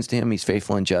confess our sins to him, he's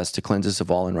faithful and just to cleanse us of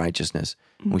all unrighteousness.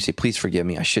 And we say, please forgive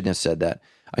me. I shouldn't have said that.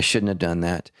 I shouldn't have done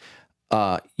that.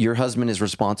 Your husband is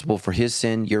responsible for his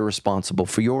sin. You're responsible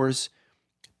for yours.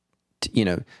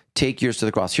 Take yours to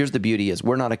the cross. Here's the beauty is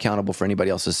we're not accountable for anybody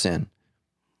else's sin.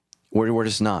 We're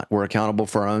just not. We're accountable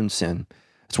for our own sin.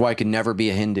 That's why I could never be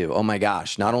a Hindu. Oh my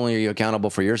gosh. Not only are you accountable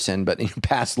for your sin, but in your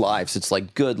past lives, it's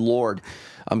like, good Lord,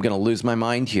 I'm going to lose my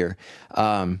mind here.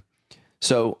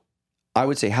 So I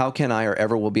would say, how can I or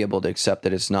ever will be able to accept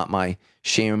that it's not my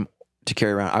shame to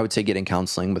carry around? I would say getting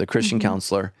counseling with a Christian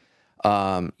counselor.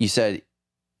 You said,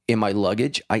 in my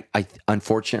luggage, I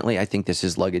unfortunately, I think this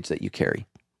is luggage that you carry.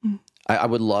 I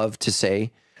would love to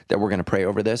say that we're going to pray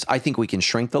over this. I think we can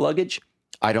shrink the luggage.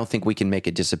 I don't think we can make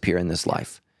it disappear in this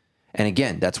life. And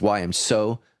again, that's why I'm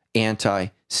so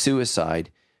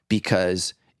anti-suicide,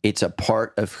 because it's a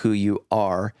part of who you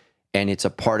are and it's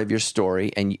a part of your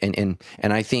story. And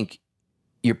I think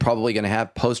you're probably going to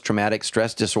have post-traumatic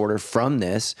stress disorder from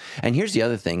this. And here's the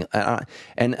other thing.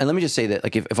 And let me just say that,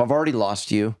 like, if I've already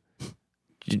lost you,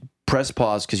 press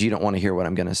pause because you don't want to hear what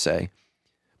I'm going to say.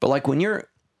 But like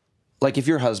if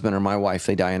your husband or my wife,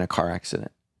 they die in a car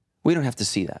accident, we don't have to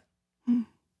see that.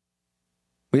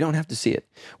 We don't have to see it.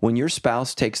 When your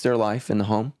spouse takes their life in the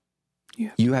home,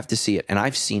 you have to see it. And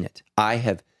I've seen it. I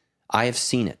have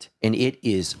seen it. And it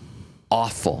is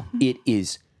awful. It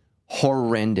is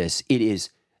horrendous. It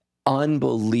is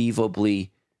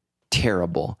unbelievably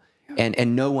terrible.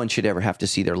 And no one should ever have to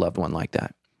see their loved one like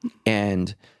that.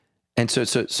 And so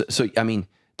I mean,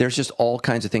 there's just all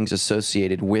kinds of things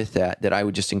associated with that I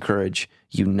would just encourage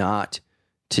you not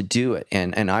to do it.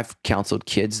 And I've counseled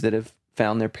kids that have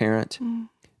found their parent,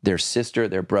 their sister,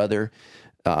 their brother,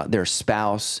 their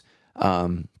spouse,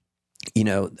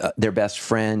 their best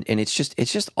friend. And it's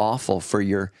just awful for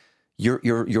your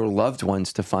loved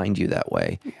ones to find you that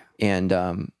way. Yeah.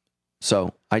 And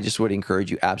so I just would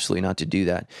encourage you absolutely not to do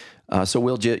that. So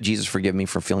will Jesus forgive me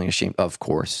for feeling ashamed? Of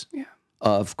course. Yeah.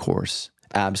 Of course.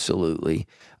 Absolutely.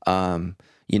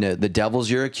 The devil's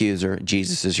your accuser.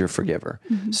 Jesus is your forgiver.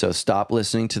 So stop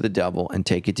listening to the devil and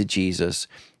take it to Jesus.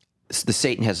 The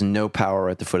Satan has no power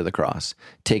at the foot of the cross.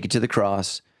 Take it to the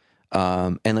cross.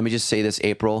 And let me just say this,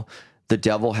 April, the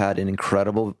devil had an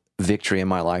incredible victory in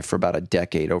my life for about a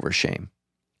decade over shame.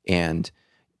 And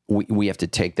we have to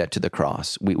take that to the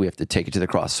cross. We have to take it to the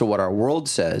cross. So what our world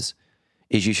says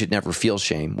is you should never feel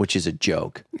shame, which is a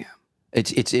joke. Yeah.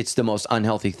 It's the most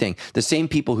unhealthy thing. The same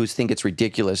people who think it's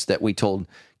ridiculous that we told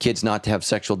kids not to have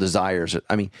sexual desires.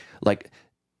 I mean, like,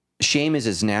 shame is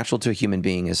as natural to a human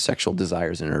being as sexual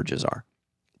desires and urges are.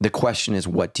 The question is,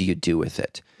 what do you do with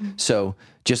it? So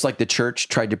just like the church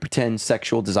tried to pretend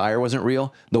sexual desire wasn't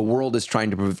real, the world is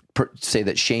trying to say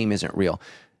that shame isn't real.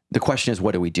 The question is,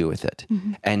 what do we do with it?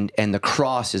 And the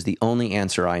cross is the only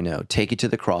answer I know. Take it to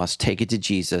the cross, take it to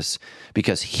Jesus,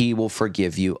 because he will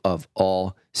forgive you of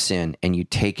all sin, and you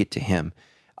take it to him.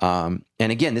 And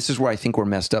again, this is where I think we're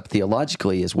messed up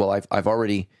theologically is, well, I've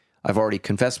already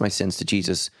confessed my sins to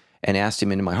Jesus and asked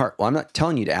him into my heart. Well, I'm not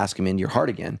telling you to ask him into your heart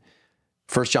again.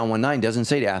 1 John 1:9 doesn't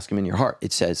say to ask him in your heart.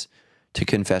 It says to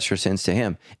confess your sins to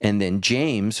him. And then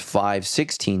James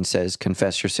 5:16 says,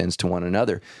 confess your sins to one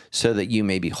another so that you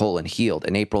may be whole and healed.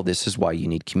 And April, this is why you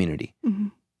need community.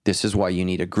 This is why you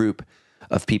need a group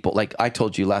of people. Like I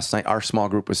told you last night, our small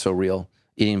group was so real,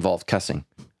 it involved cussing.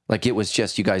 Like it was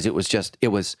just, you guys, it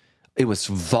was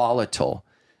volatile,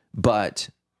 but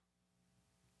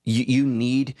you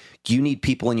need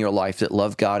people in your life that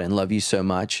love God and love you so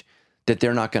much that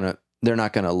they're not going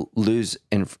to lose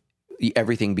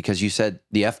everything because you said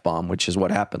the F-bomb, which is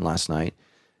what happened last night.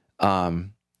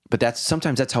 But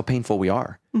sometimes that's how painful we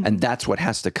are. And that's what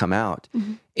has to come out.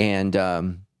 And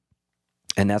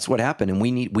that's what happened. And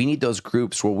we need those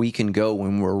groups where we can go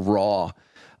when we're raw.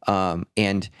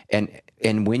 And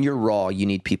when you're raw, you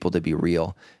need people to be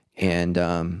real. And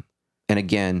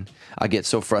again, I get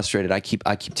so frustrated. I keep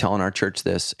telling our church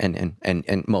this, and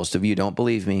most of you don't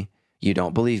believe me. You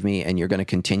don't believe me, and you're going to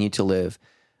continue to live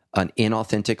an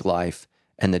inauthentic life,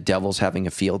 and the devil's having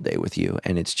a field day with you,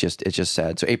 and it's just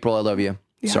sad. So April, I love you.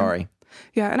 Yeah. Sorry.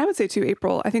 Yeah, and I would say too,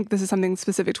 April, I think this is something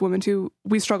specific to women too.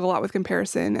 We struggle a lot with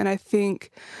comparison, and I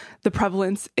think the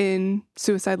prevalence in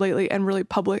suicide lately and really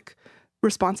public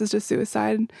responses to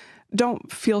suicide,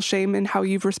 don't feel shame in how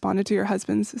you've responded to your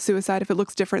husband's suicide if it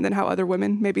looks different than how other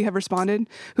women maybe have responded,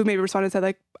 who maybe responded and said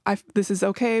like, this is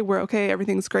okay, we're okay,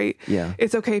 everything's great. Yeah.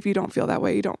 It's okay if you don't feel that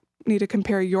way. You don't need to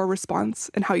compare your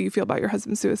response and how you feel about your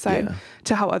husband's suicide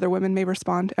to how other women may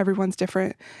respond. Everyone's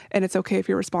different, and it's okay if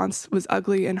your response was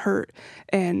ugly and hurt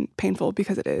and painful,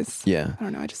 because it is. Yeah. I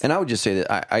don't know. I would just say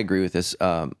that I agree with this.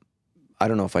 I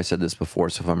don't know if I said this before,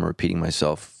 so if I'm repeating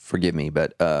myself, forgive me,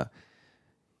 but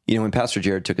when Pastor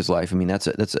Jared took his life, I mean,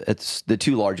 it's the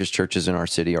two largest churches in our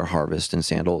city are Harvest and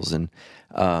Sandals. And,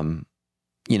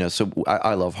 so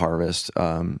I love Harvest.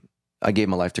 I gave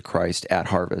my life to Christ at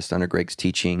Harvest under Greg's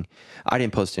teaching. I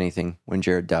didn't post anything when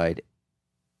Jared died.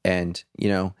 And,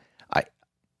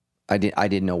 I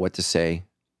didn't know what to say.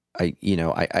 I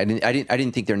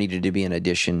didn't think there needed to be an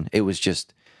addition. It was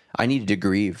just, I needed to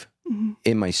grieve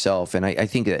in myself. And I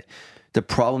think that the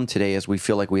problem today is we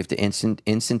feel like we have to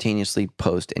instantaneously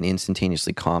post and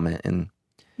instantaneously comment. And,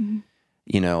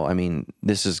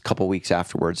 this is a couple weeks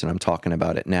afterwards, and I'm talking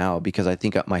about it now because I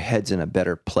think my head's in a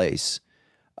better place.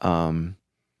 People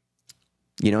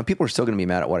are still going to be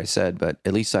mad at what I said, but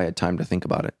at least I had time to think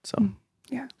about it. So,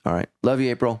 yeah. All right. Love you,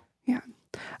 April. Yeah.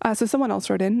 So someone else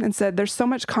wrote in and said, there's so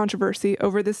much controversy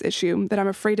over this issue that I'm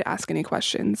afraid to ask any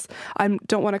questions. I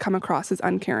don't want to come across as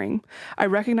uncaring. I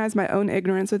recognize my own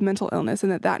ignorance with mental illness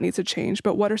and that needs to change,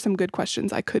 but what are some good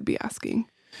questions I could be asking?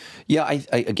 Yeah, I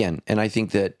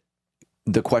think that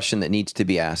the question that needs to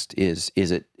be asked is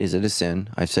it a sin?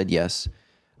 I've said yes.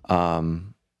 I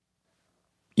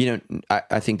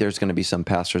think there's going to be some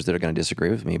pastors that are going to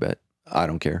disagree with me, but I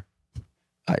don't care.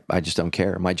 I just don't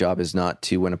care. My job is not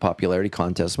to win a popularity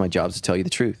contest. My job is to tell you the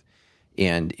truth,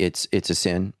 and it's a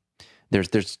sin.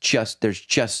 There's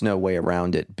just no way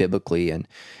around it biblically, and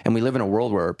we live in a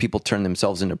world where people turn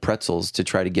themselves into pretzels to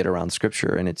try to get around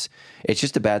Scripture, and it's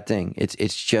just a bad thing.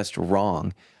 It's just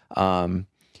wrong. I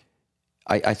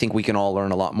think we can all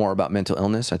learn a lot more about mental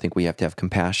illness. I think we have to have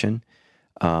compassion.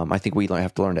 I think we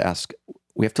have to learn to ask.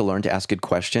 We have to learn to ask good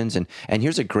questions. And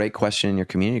here's a great question in your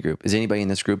community group. Has anybody in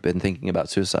this group been thinking about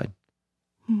suicide?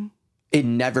 It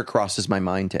never crosses my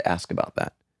mind to ask about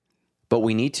that. But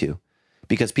we need to,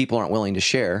 because people aren't willing to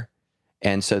share.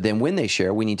 And so then when they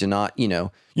share, we need to not,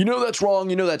 that's wrong,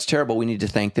 that's terrible. We need to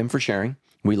thank them for sharing.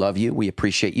 We love you. We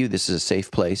appreciate you. This is a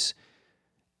safe place.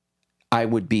 I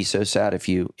would be so sad if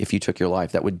you took your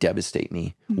life. That would devastate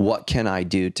me. What can I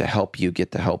do to help you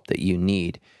get the help that you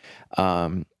need?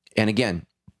 And again,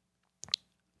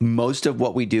 most of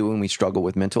what we do when we struggle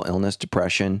with mental illness,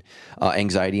 depression,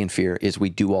 anxiety, and fear is we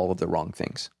do all of the wrong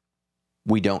things.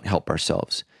 We don't help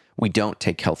ourselves. We don't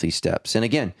take healthy steps. And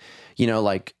again,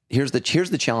 here's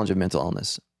the challenge of mental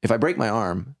illness. If I break my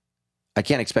arm, I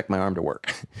can't expect my arm to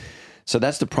work. So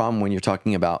that's the problem when you're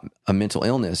talking about a mental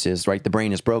illness is, right, the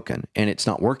brain is broken and it's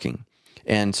not working.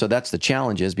 And so that's the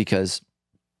challenge is because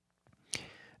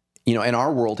and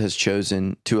our world has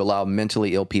chosen to allow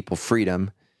mentally ill people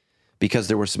freedom because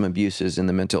there were some abuses in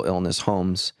the mental illness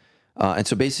homes. And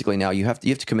so basically now you have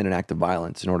to commit an act of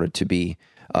violence in order to be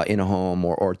in a home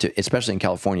or to, especially in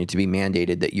California, to be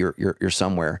mandated that you're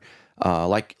somewhere.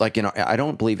 I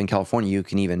don't believe in California you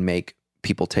can even make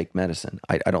people take medicine.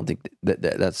 I don't think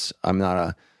that's, I'm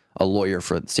not a lawyer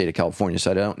for the state of California,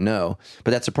 so I don't know,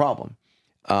 but that's a problem.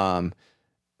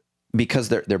 Because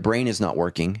their brain is not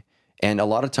working. And a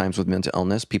lot of times with mental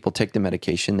illness, people take the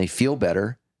medication, they feel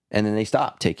better, and then they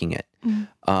stop taking it.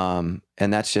 And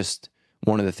that's just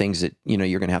one of the things that,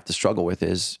 you're going to have to struggle with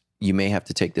is you may have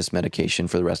to take this medication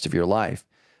for the rest of your life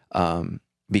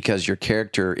because your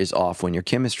character is off when your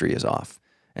chemistry is off.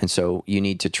 And so you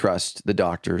need to trust the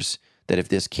doctors that if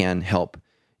this can help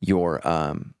your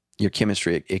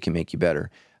chemistry, it can make you better.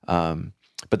 But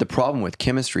the problem with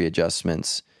chemistry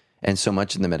adjustments and so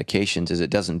much in the medications is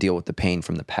it doesn't deal with the pain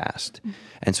from the past.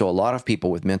 And so a lot of people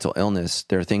with mental illness,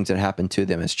 there are things that happen to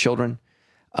them as children.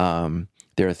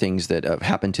 There are things that have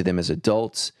happened to them as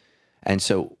adults. And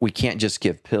so we can't just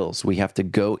give pills. We have to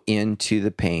go into the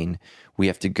pain. We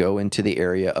have to go into the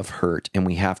area of hurt, and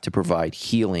we have to provide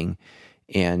healing.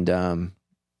 And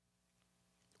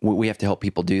we have to help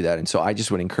people do that. And so I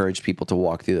just would encourage people to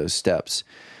walk through those steps.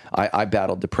 I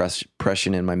battled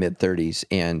depression in my mid-30s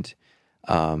and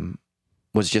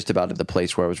was just about at the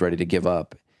place where I was ready to give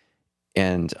up.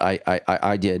 And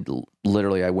I did,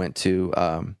 literally, I went to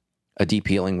a deep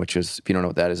healing, which is, if you don't know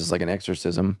what that is, it's like an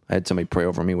exorcism. I had somebody pray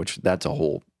over me, which that's a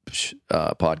whole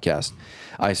podcast.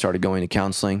 I started going to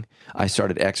counseling. I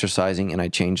started exercising, and I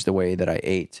changed the way that I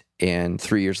ate. And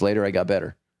 3 years later, I got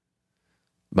better.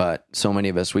 But so many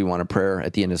of us, we want a prayer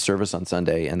at the end of service on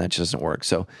Sunday, and that just doesn't work.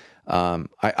 So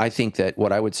I think that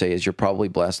what I would say is you're probably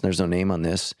blessed, and there's no name on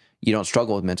this. You don't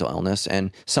struggle with mental illness,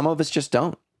 and some of us just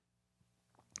don't.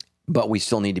 But we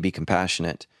still need to be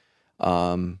compassionate.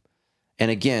 And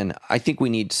again, I think we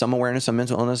need some awareness on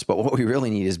mental illness, but what we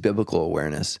really need is biblical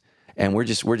awareness. And we're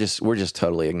just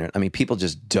totally ignorant. I mean, people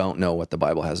just don't know what the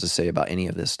Bible has to say about any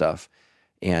of this stuff.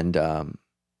 And when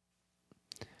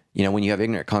you have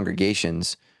ignorant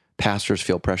congregations, pastors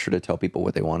feel pressure to tell people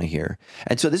what they want to hear.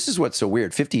 And so this is what's so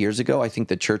weird. 50 years ago, I think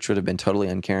the church would have been totally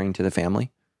uncaring to the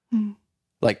family.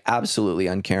 Like absolutely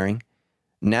uncaring.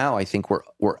 Now I think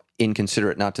we're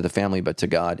inconsiderate not to the family, but to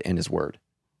God and His Word.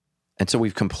 And so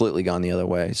we've completely gone the other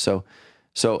way. So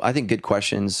I think good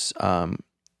questions.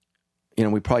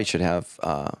 We probably should have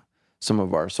some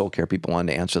of our soul care people on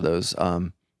to answer those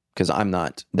because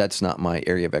that's not my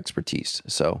area of expertise.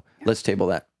 So let's table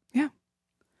that.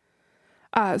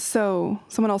 So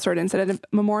someone else wrote in and said, at a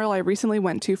memorial I recently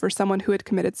went to for someone who had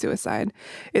committed suicide,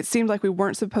 it seemed like we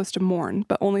weren't supposed to mourn,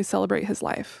 but only celebrate his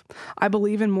life. I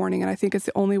believe in mourning, and I think it's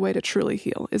the only way to truly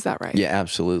heal. Is that right? Yeah,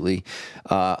 absolutely.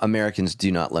 Americans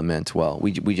do not lament well.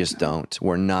 We just don't.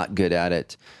 We're not good at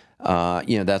it.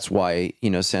 That's why,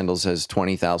 Sandals has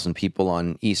 20,000 people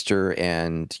on Easter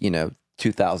and,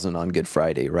 2000 on Good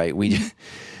Friday, right?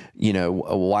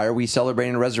 Why are we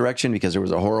celebrating the resurrection? Because there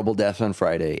was a horrible death on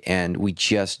Friday, and we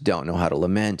just don't know how to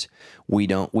lament. We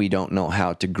don't know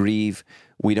how to grieve.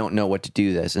 We don't know what to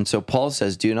do this. And so Paul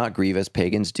says, do not grieve as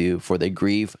pagans do, for they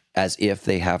grieve as if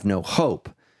they have no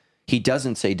hope. He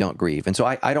doesn't say don't grieve. And so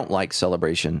I don't like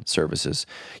celebration services.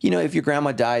 If your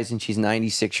grandma dies and she's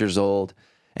 96 years old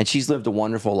and she's lived a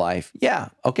wonderful life, yeah,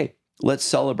 okay, let's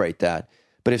celebrate that.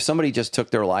 But if somebody just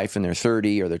took their life and they're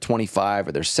 30 or they're 25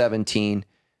 or they're 17,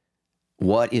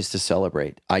 what is to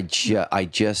celebrate? I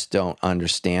just don't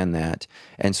understand that.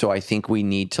 And so I think we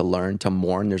need to learn to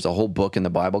mourn. There's a whole book in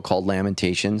the Bible called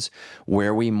Lamentations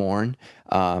where we mourn.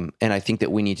 And I think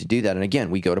that we need to do that. And again,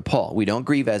 we go to Paul. We don't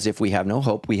grieve as if we have no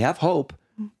hope. We have hope.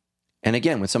 And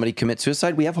again, when somebody commits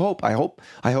suicide, we have hope. I hope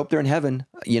they're in heaven.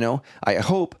 I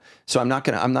hope. So I'm not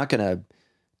gonna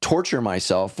torture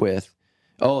myself with,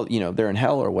 they're in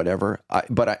hell or whatever.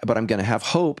 But I'm going to have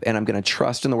hope, and I'm going to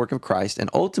trust in the work of Christ. And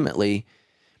ultimately,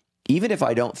 even if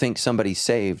I don't think somebody's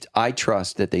saved, I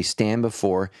trust that they stand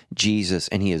before Jesus,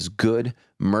 and he is good,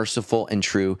 merciful, and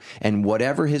true. And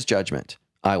whatever his judgment,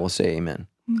 I will say amen.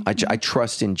 Mm-hmm. I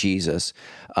trust in Jesus.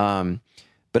 But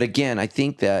again, I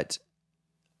think the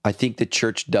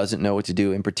church doesn't know what to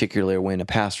do, in particular when a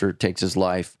pastor takes his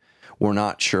life. We're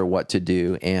not sure what to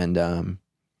do. And,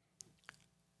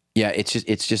 yeah,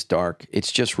 it's just dark.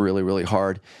 It's just really, really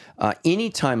hard.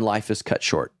 Anytime life is cut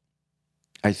short,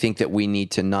 I think that we need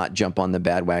to not jump on the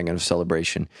bandwagon of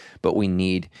celebration, but we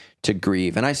need to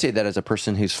grieve. And I say that as a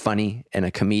person who's funny and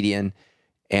a comedian.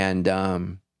 And,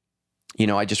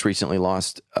 I just recently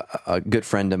lost a good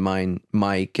friend of mine,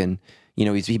 Mike, and,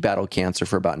 he battled cancer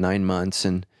for about 9 months.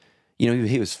 And,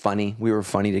 he was funny. We were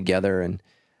funny together. And,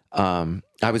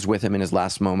 I was with him in his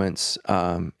last moments,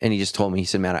 and he just told me, he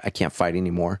said, "Man, I can't fight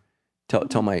anymore.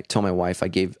 Tell my wife I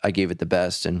gave it the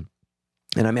best." And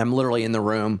I'm literally in the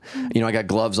room. I got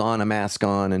gloves on, a mask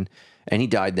on, and he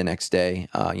died the next day.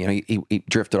 He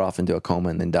drifted off into a coma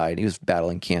and then died. He was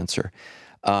battling cancer,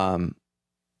 and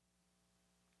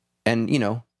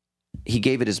he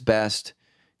gave it his best.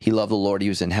 He loved the Lord. He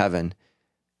was in heaven.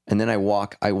 And then I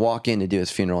walk in to do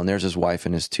his funeral, and there's his wife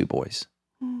and his 2 boys.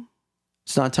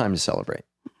 It's not time to celebrate.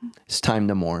 It's time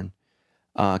to mourn,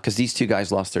 because these 2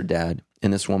 guys lost their dad,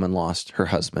 and this woman lost her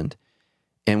husband,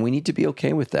 and we need to be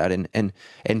okay with that.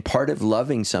 And part of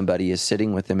loving somebody is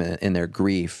sitting with them in their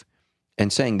grief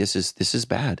and saying, "This is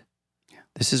bad. Yeah.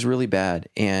 This is really bad."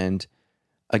 And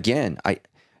again,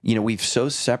 we've so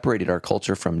separated our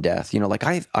culture from death.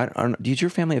 Did your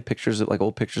family have pictures of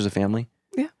old pictures of family?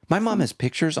 Yeah, my mom has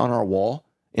pictures on our wall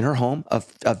in her home of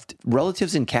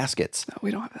relatives in caskets. No,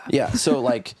 we don't have that. Yeah. So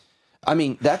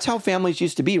that's how families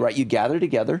used to be, right? You gather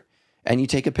together and you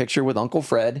take a picture with Uncle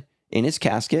Fred in his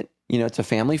casket. It's a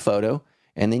family photo,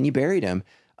 and then you buried him.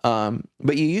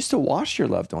 But you used to wash your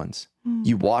loved ones.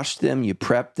 You washed them, you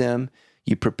prepped them,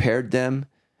 you prepared them.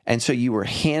 And so you were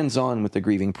hands-on with the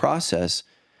grieving process.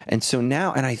 And so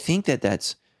now, and I think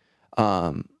that's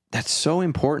so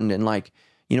important. And my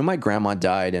grandma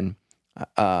died, and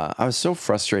I was so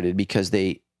frustrated because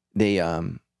they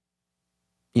cremated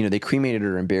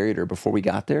her and buried her before we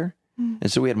got there.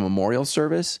 And so we had a memorial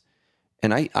service,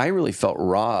 and I really felt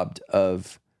robbed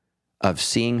of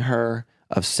seeing her,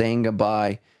 of saying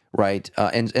goodbye, right?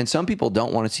 And some people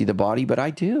don't want to see the body, but I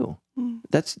do.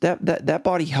 That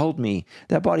body held me.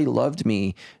 That body loved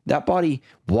me. That body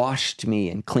washed me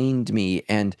and cleaned me,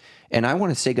 and I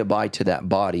want to say goodbye to that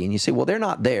body. And you say, well, they're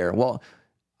not there. Well,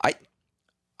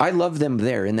 I love them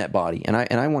there in that body, and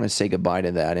I want to say goodbye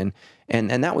to that. And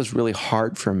that was really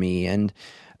hard for me. And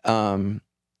I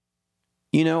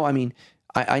need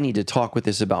to talk with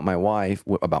my wife,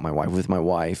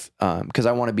 because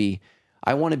I want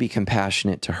to be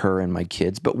compassionate to her and my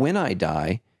kids. But when I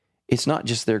die, it's not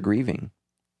just their grieving.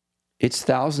 It's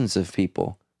thousands of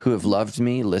people who have loved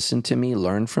me, listened to me,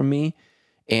 learned from me,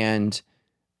 and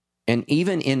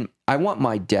I want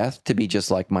my death to be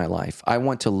just like my life. I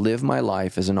want to live my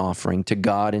life as an offering to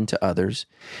God and to others.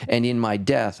 And in my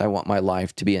death, I want my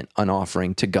life to be an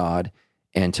offering to God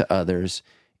and to others.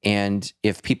 And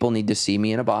if people need to see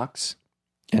me in a box,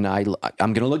 and I'm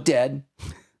going to look dead,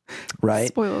 right?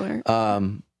 Spoiler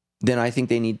alert. Then I think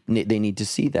they need to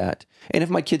see that. And if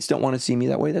my kids don't want to see me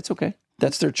that way, that's okay.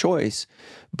 That's their choice.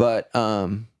 But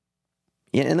and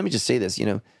let me just say this,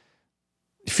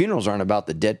 funerals aren't about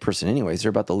the dead person anyways.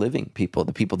 They're about the living people,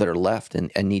 the people that are left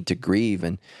and need to grieve.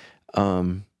 And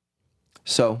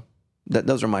so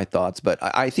those are my thoughts. But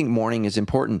I think mourning is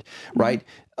important, right?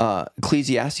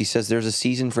 Ecclesiastes says there's a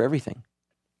season for everything.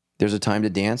 There's a time to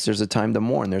dance. There's a time to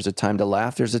mourn. There's a time to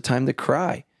laugh. There's a time to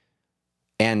cry.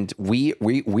 And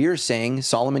we're saying,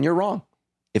 Solomon, you're wrong.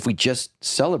 If we just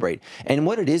celebrate. And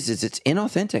what it is it's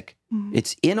inauthentic.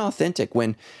 It's inauthentic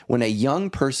when a young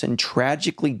person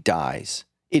tragically dies.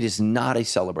 It is not a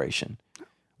celebration.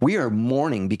 We are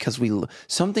mourning because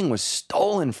something was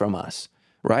stolen from us,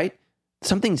 right?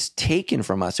 Something's taken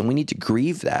from us, and we need to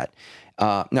grieve that.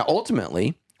 Now,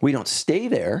 ultimately, we don't stay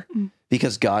there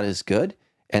because God is good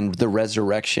and the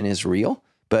resurrection is real.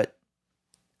 But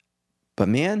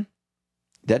man,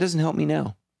 that doesn't help me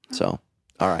now. So,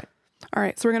 all right. All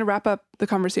right, so we're going to wrap up the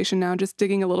conversation now, just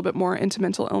digging a little bit more into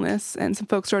mental illness. And some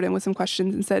folks wrote in with some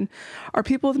questions and said, are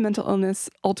people with mental illness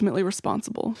ultimately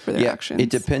responsible for their actions? It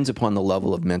depends upon the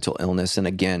level of mental illness. And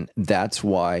again, that's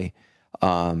why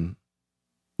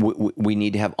we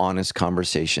need to have honest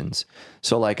conversations.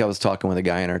 So like I was talking with a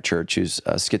guy in our church who's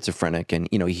schizophrenic, and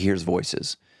he hears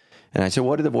voices. And I said,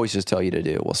 what do the voices tell you to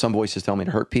do? Well, some voices tell me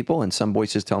to hurt people, and some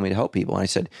voices tell me to help people. And I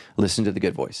said, listen to the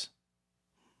good voice.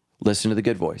 Listen to the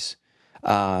good voice.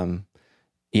 I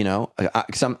can't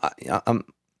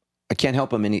help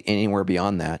them anywhere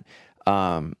beyond that.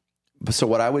 So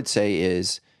what I would say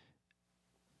is,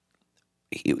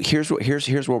 here's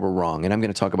where we're wrong. And I'm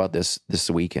going to talk about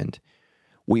this weekend.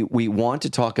 We want to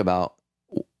talk about,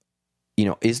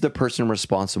 is the person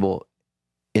responsible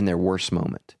in their worst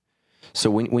moment?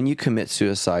 So when you commit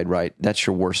suicide, right, that's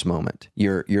your worst moment.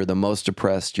 You're the most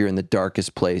depressed. You're in the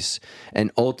darkest place.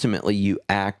 And ultimately you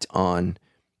act on,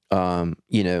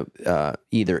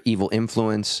 either evil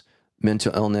influence,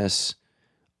 mental illness,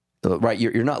 right?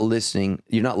 You're not listening.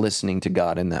 You're not listening to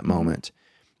God in that moment.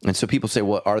 And so people say,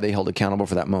 well, are they held accountable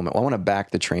for that moment? Well, I want to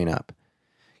back the train up.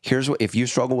 Here's what, if you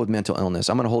struggle with mental illness,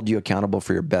 I'm going to hold you accountable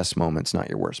for your best moments, not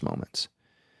your worst moments.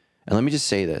 And let me just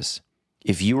say this.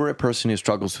 If you are a person who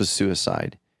struggles with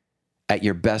suicide, at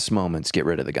your best moments, get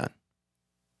rid of the gun.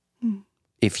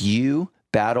 If you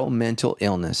battle mental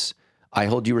illness, I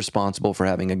hold you responsible for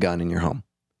having a gun in your home.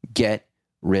 Get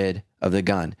rid of the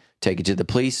gun. Take it to the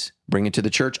police, bring it to the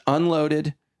church,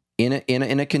 unloaded, in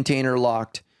a container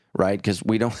locked, right? Because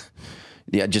we don't,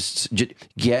 just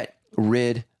get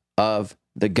rid of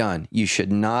the gun. You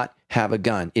should not have a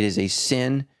gun. It is a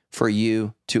sin for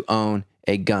you to own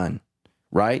a gun,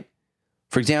 right?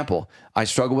 For example, I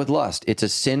struggle with lust. It's a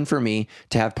sin for me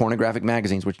to have pornographic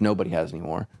magazines, which nobody has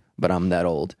anymore, but I'm that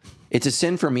old. It's a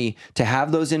sin for me to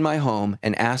have those in my home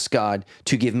and ask God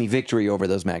to give me victory over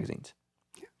those magazines.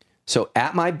 So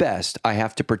at my best, I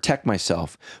have to protect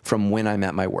myself from when I'm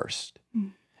at my worst.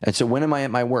 And so when am I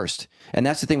at my worst? And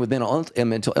that's the thing with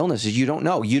mental illness is you don't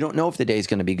know. You don't know if the day is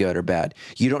going to be good or bad.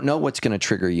 You don't know what's going to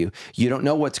trigger you. You don't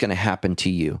know what's going to happen to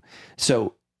you.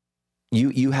 So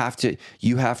you have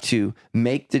to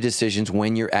make the decisions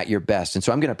when you're at your best. And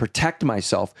so I'm going to protect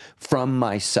myself from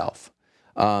myself.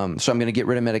 So I'm going to get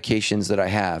rid of medications that I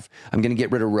have. I'm going to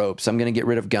get rid of ropes. I'm going to get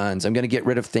rid of guns. I'm going to get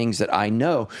rid of things that I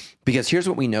know, because here's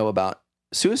what we know about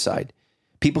suicide.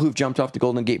 People who've jumped off the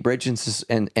Golden Gate Bridge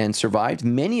and survived,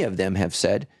 many of them have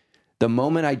said, the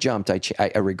moment I jumped,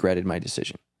 I regretted my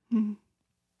decision. Mm-hmm.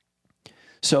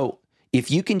 So if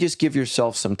you can just give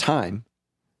yourself some time,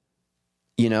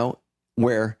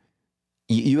 where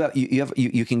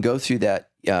you can go through that,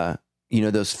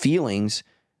 those feelings,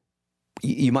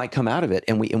 you might come out of it,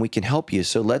 and we can help you.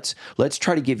 So let's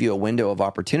try to give you a window of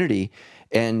opportunity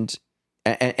and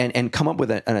come up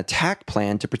with an attack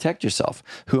plan to protect yourself.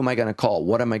 Who am I going to call?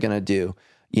 What am I going to do?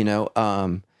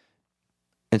 And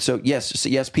so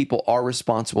yes, people are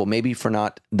responsible, maybe for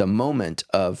not the moment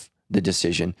of the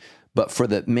decision, but for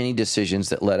the many decisions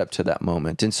that led up to that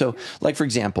moment. And so, like, for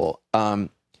example,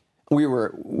 we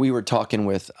were talking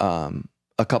with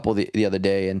a couple the other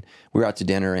day, and we were out to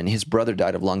dinner, and his brother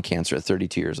died of lung cancer at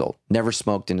 32 years old. Never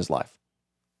smoked in his life.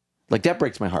 Like, that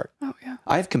breaks my heart. Oh yeah.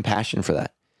 I have compassion for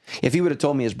that. If he would have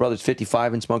told me his brother's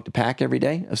 55 and smoked a pack every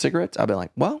day of cigarettes, I'd be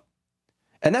like, well,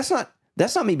 and that's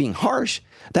not me being harsh.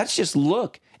 That's just,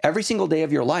 look, every single day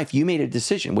of your life, you made a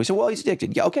decision. We said, well, he's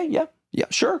addicted. Yeah, okay, yeah,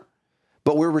 sure.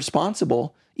 But we're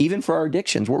responsible even for our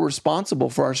addictions. We're responsible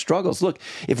for our struggles. Look,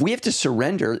 if we have to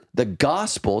surrender the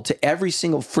gospel to every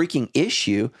single freaking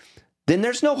issue, then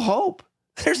there's no hope.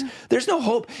 There's no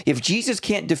hope. If Jesus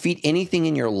can't defeat anything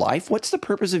in your life, what's the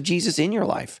purpose of Jesus in your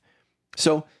life?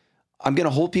 So I'm going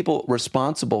to hold people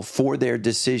responsible for their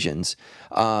decisions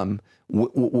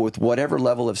with whatever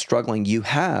level of struggling you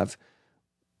have.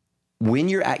 When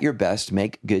you're at your best,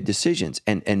 make good decisions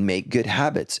and make good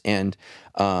habits. And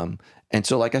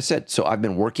so, like I said, so I've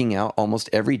been working out almost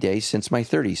every day since my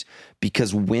 30s,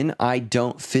 because when I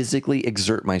don't physically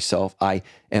exert myself, I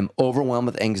am overwhelmed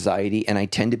with anxiety and I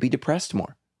tend to be depressed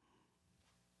more.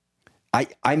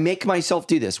 I make myself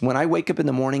do this. When I wake up in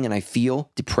the morning and I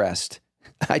feel depressed,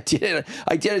 I did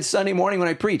it Sunday morning when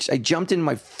I preached. I jumped in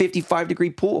my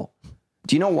 55-degree pool.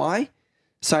 Do you know why?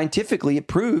 Scientifically, it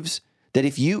proves that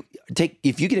if you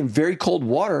get in very cold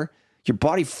water, your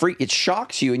body it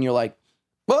shocks you and you're like,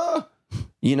 ah,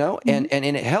 and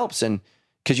it helps. And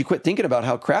because you quit thinking about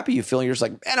how crappy you feel, and you're just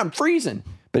like, man, I'm freezing.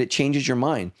 But it changes your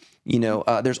mind.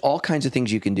 There's all kinds of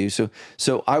things you can do. So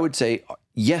I would say,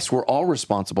 yes, we're all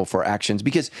responsible for our actions,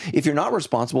 because if you're not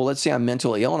responsible, let's say I'm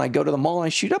mentally ill and I go to the mall and I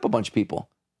shoot up a bunch of people.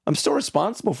 I'm still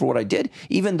responsible for what I did,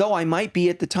 even though I might be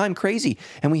at the time crazy.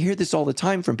 And we hear this all the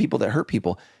time from people that hurt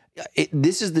people.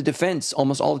 This is the defense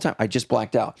almost all the time. I just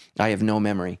blacked out. I have no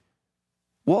memory.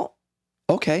 Well,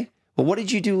 okay. Well, what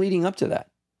did you do leading up to that?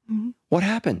 Mm-hmm. What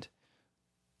happened?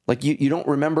 Like you don't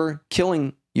remember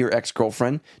killing your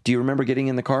ex-girlfriend. Do you remember getting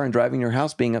in the car and driving your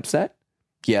house being upset?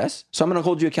 Yes. So I'm going to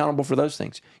hold you accountable for those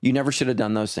things. You never should have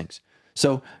done those things.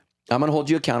 So I'm going to hold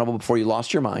you accountable before you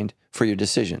lost your mind for your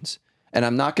decisions. And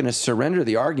I'm not going to surrender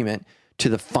the argument to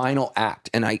the final act.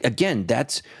 And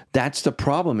that's the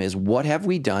problem, is what have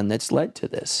we done that's led to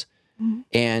this? Mm-hmm.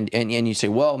 And you say,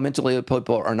 well, mentally ill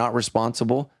people are not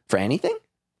responsible for anything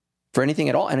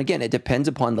at all. And again, it depends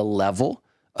upon the level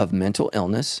of mental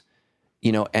illness,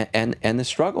 and the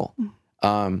struggle.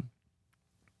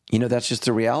 That's just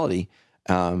the reality.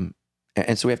 And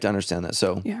so we have to understand that.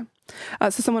 So, yeah. So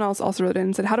someone else also wrote in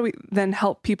and said, how do we then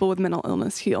help people with mental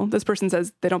illness heal? This person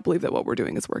says they don't believe that what we're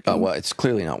doing is working. Well, it's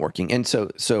clearly not working. And so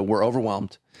we're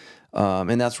overwhelmed.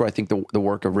 And that's where I think the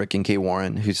work of Rick and Kay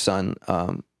Warren, whose son,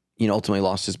 ultimately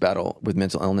lost his battle with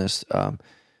mental illness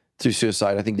through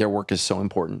suicide. I think their work is so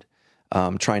important.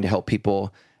 Trying to help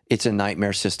people. It's a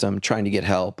nightmare system, trying to get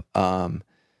help.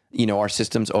 Our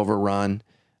system's overrun.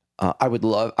 I would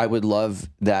love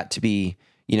that to be,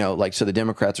 so the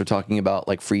Democrats are talking about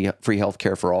like free health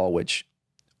care for all, which,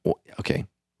 okay,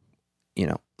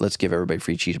 let's give everybody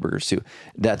free cheeseburgers too.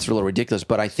 That's a little ridiculous,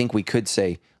 but I think we could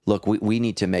say, look, we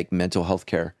need to make mental health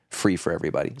care free for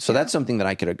everybody. So that's something that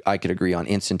I could agree on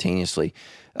instantaneously,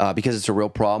 because it's a real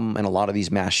problem. And a lot of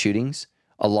these mass shootings,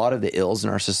 a lot of the ills in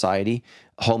our society,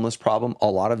 homeless problem, a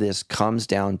lot of this comes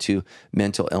down to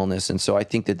mental illness. And so I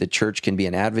think that the church can be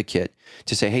an advocate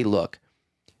to say, hey, look,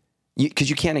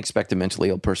 because you can't expect a mentally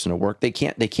ill person to work. They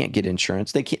can't get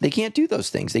insurance. They can't do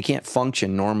those things. They can't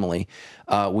function normally.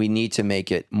 We need to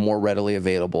make it more readily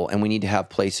available, and we need to have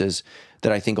places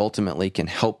that I think ultimately can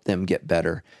help them get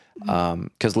better,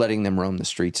 because letting them roam the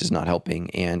streets is not helping.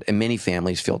 And many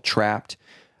families feel trapped.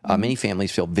 Many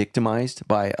families feel victimized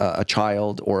by a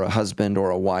child or a husband or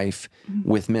a wife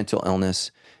with mental illness.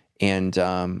 And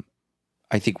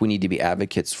I think we need to be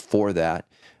advocates for that.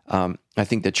 I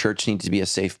think the church needs to be a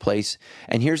safe place.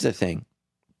 And here's the thing.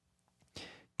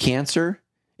 Cancer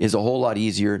is a whole lot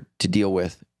easier to deal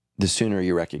with the sooner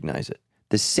you recognize it.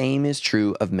 The same is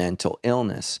true of mental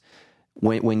illness.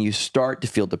 When you start to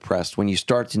feel depressed, when you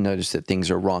start to notice that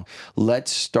things are wrong, let's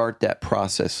start that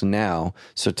process now.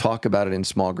 So talk about it in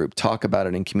small group, talk about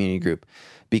it in community group,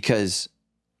 because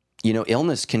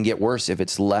illness can get worse if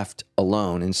it's left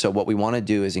alone. And so what we want to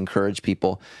do is encourage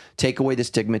people, take away the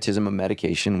stigmatism of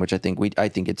medication, which I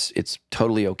think it's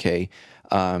totally okay.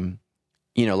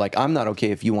 Like I'm not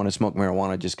okay if you want to smoke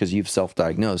marijuana just because you've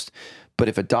self-diagnosed. But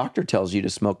if a doctor tells you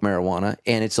to smoke marijuana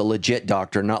and it's a legit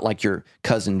doctor, not like your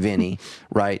cousin Vinny,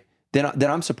 right? Then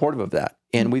I'm supportive of that.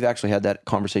 And we've actually had that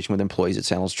conversation with employees at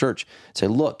Sandals Church. Say,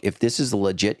 look, if this is a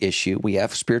legit issue, we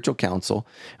have spiritual counsel,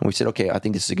 and we said, okay, I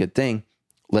think this is a good thing.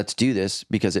 Let's do this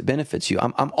because it benefits you.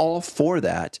 I'm all for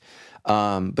that,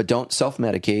 but don't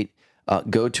self-medicate.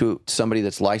 Go to somebody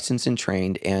that's licensed and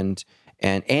trained,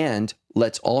 and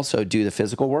let's also do the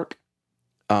physical work,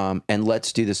 and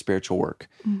let's do the spiritual work.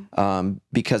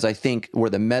 Because I think where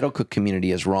the medical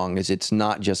community is wrong is it's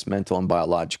not just mental and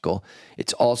biological.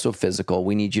 It's also physical.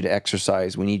 We need you to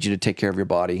exercise. We need you to take care of your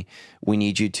body. We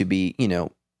need you to be,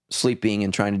 sleeping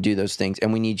and trying to do those things.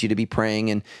 And we need you to be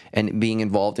praying and being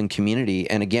involved in community.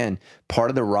 And again, part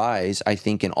of the rise, I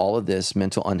think, in all of this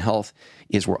mental unhealth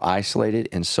is we're isolated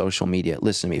in social media.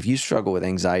 Listen to me. If you struggle with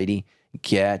anxiety,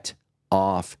 get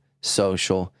off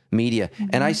social media.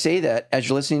 And I say that as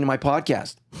you're listening to my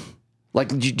podcast. Like,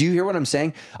 do you hear what I'm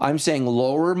saying? I'm saying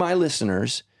lower my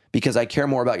listeners because I care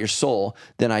more about your soul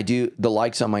than I do the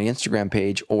likes on my Instagram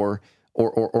page or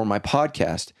my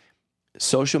podcast.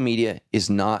 Social media is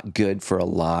not good for a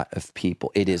lot of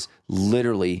people. It is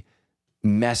literally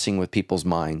messing with people's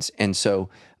minds. And so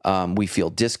we feel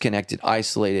disconnected,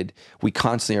 isolated. We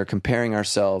constantly are comparing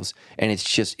ourselves, and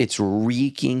it's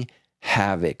wreaking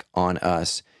havoc on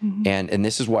us. And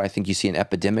this is why I think you see an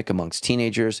epidemic amongst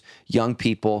teenagers, young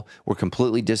people. We're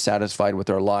completely dissatisfied with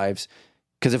our lives.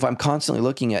 Because if I'm constantly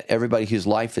looking at everybody whose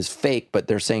life is fake, but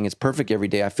they're saying it's perfect every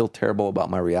day, I feel terrible about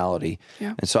my reality.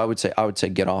 Yeah. And so I would say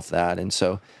get off that. And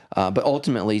so, but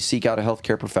ultimately seek out a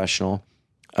healthcare professional,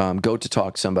 go to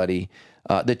talk to somebody.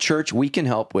 The church, we can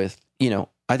help with,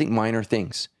 I think minor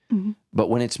things, but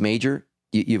when it's major,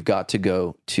 you've got to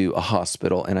go to a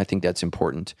hospital. And I think that's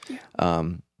important. Yeah.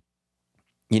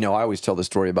 I always tell the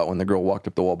story about when the girl walked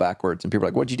up the wall backwards and people are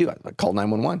like, what'd you do? I called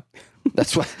 911.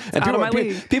 That's what, and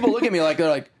people look at me like, they're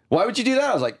like, why would you do that?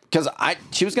 I was like, because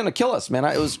she was going to kill us, man.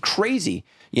 It was crazy,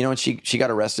 and she got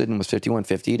arrested and was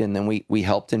 5150'd. And then we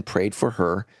helped and prayed for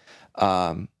her,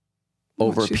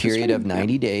 over a period of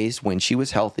 90 days when she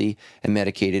was healthy and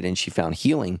medicated and she found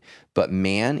healing. But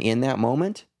man, in that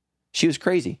moment, she was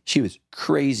crazy. She was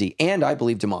crazy. And I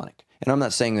believe demonic. And I'm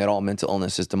not saying that all mental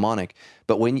illness is demonic,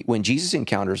 but when Jesus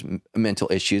encounters mental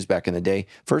issues back in the day,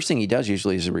 first thing he does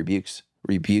usually is rebukes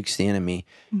the enemy.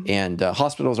 And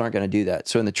hospitals aren't going to do that.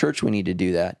 So in the church, we need to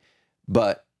do that.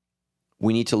 But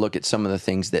we need to look at some of the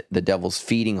things that the devil's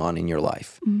feeding on in your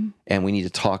life. And we need to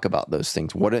talk about those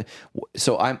things.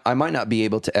 So I might not be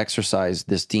able to exorcise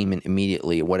this demon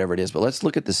immediately, whatever it is, but let's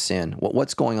look at the sin.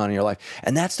 What's going on in your life?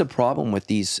 And that's the problem with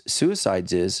these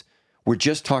suicides is, we're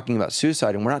just talking about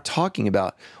suicide, and we're not talking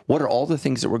about what are all the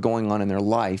things that were going on in their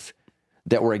life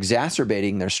that were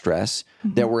exacerbating their stress,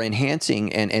 that were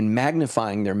enhancing and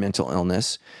magnifying their mental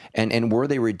illness, and were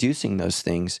they reducing those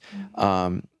things?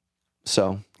 Yeah.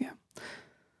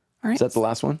 All right. Is that the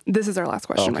last one? This is our last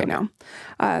question right now.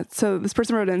 So this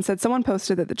person wrote in and said, someone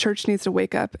posted that the church needs to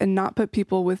wake up and not put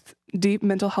people with deep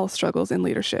mental health struggles in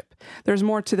leadership. There's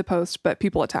more to the post, but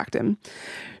people attacked him.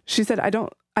 She said, I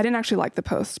didn't actually like the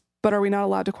post. But are we not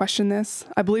allowed to question this?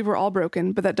 I believe we're all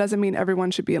broken, but that doesn't mean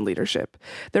everyone should be in leadership.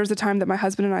 There was a time that my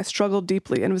husband and I struggled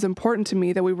deeply, and it was important to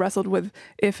me that we wrestled with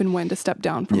if and when to step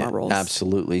down from our roles.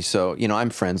 Absolutely. So,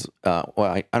 I'm friends. I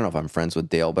don't know if I'm friends with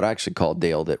Dale, but I actually called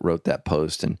Dale that wrote that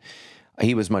post, and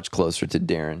he was much closer to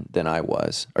Darren than I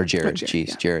was, or Jared,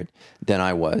 Jared, than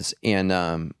I was.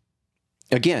 And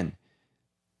again,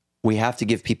 we have to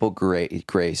give people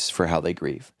grace for how they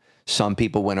grieve. Some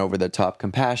people went over the top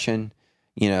compassion,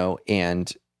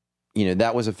 and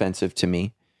that was offensive to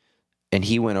me. And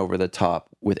he went over the top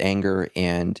with anger,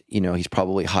 and, he's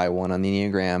probably high 1 on the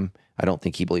Enneagram. I don't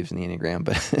think he believes in the Enneagram,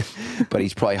 but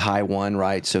he's probably high 1,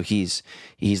 right? So he's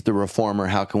the reformer.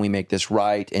 How can we make this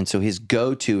right? And so his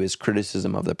go-to is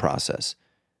criticism of the process,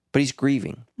 but he's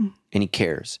grieving and he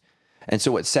cares. And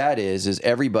so what's sad is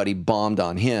everybody bombed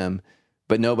on him,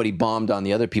 but nobody bombed on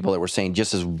the other people that were saying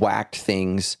just as whacked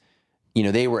things.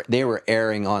 They were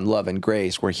erring on love and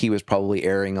grace, where he was probably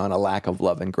erring on a lack of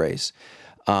love and grace.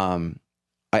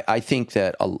 I think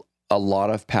that a lot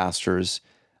of pastors,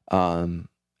 and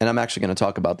I'm actually going to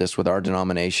talk about this with our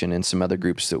denomination and some other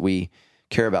groups that we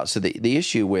care about. So the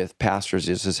issue with pastors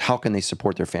is how can they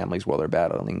support their families while they're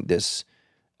battling this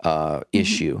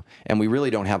issue? And we really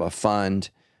don't have a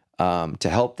fund to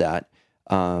help that.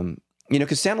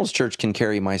 Because Sandals Church can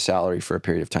carry my salary for a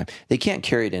period of time. They can't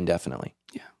carry it indefinitely.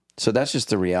 So that's just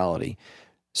the reality.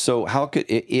 So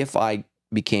if I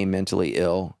became mentally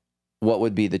ill, what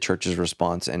would be the church's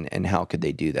response, and how could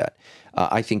they do that?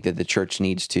 I think that the church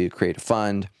needs to create a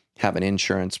fund, have an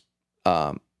insurance,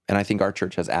 and I think our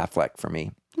church has Aflac for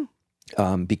me,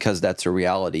 because that's a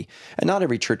reality. And not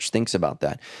every church thinks about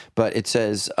that. But it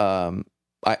says,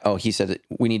 he said that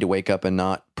we need to wake up and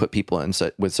not put people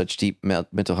with such deep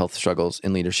mental health struggles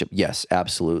in leadership. Yes,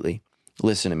 absolutely.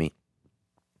 Listen to me.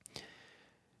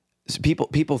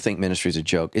 People think ministry is a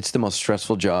joke. It's the most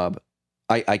stressful job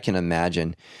I can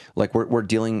imagine. Like we're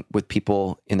dealing with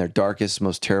people in their darkest,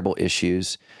 most terrible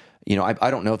issues.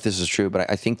 I don't know if this is true, but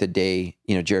I think the day,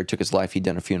 Jared took his life, he'd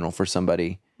done a funeral for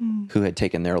somebody who had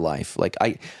taken their life. Like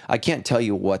I can't tell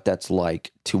you what that's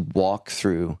like to walk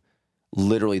through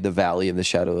literally the valley of the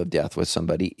shadow of death with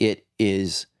somebody. It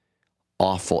is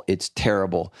awful. It's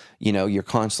terrible. You're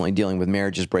constantly dealing with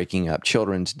marriages breaking up,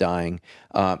 children's dying,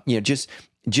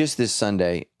 Just this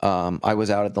Sunday, I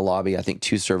was out at the lobby, I think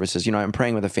 2 services. I'm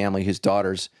praying with a family whose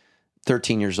daughter's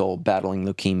 13 years old, battling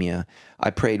leukemia.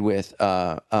 I prayed with,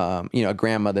 a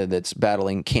grandmother that's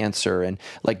battling cancer, and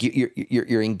like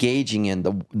you're engaging in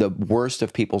the worst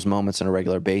of people's moments on a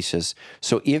regular basis.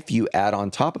 So if you add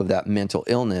on top of that mental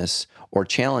illness or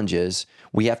challenges,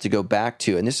 we have to go back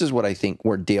to, and this is what I think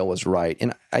where Dale was right,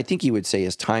 and I think he would say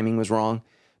his timing was wrong,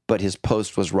 but his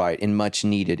post was right and much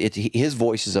needed. His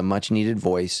voice is a much needed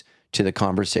voice to the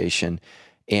conversation.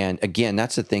 And again,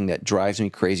 that's the thing that drives me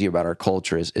crazy about our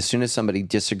culture is as soon as somebody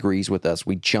disagrees with us,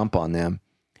 we jump on them.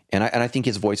 And I think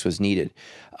his voice was needed.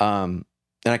 And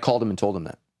I called him and told him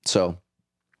that. So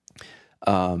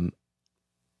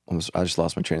I just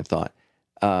lost my train of thought.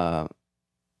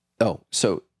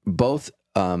 So both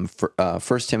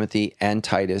First Timothy and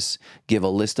Titus give a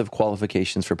list of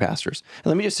qualifications for pastors. And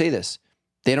let me just say this: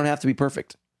 they don't have to be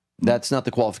perfect. That's not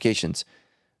the qualifications,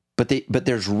 but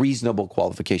there's reasonable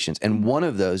qualifications, and one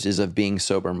of those is of being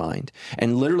sober mind.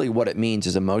 And literally, what it means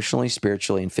is emotionally,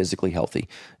 spiritually, and physically healthy.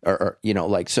 Or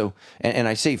so. And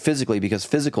I say physically because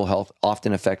physical health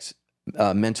often affects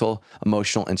mental,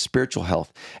 emotional, and spiritual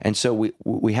health. And so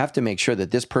we have to make sure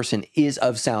that this person is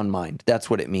of sound mind. That's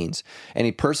what it means. And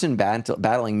a person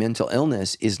battling mental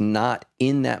illness is not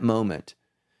in that moment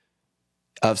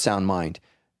of sound mind.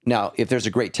 Now, if there's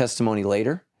a great testimony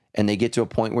later and they get to a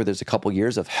point where there's a couple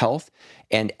years of health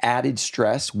and added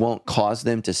stress won't cause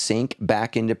them to sink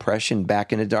back in depression,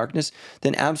 back into darkness,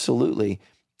 then absolutely,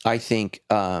 I think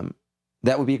that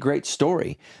would be a great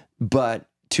story. But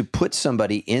to put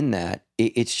somebody in that,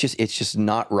 it's just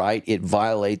not right. It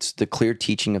violates the clear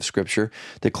teaching of Scripture,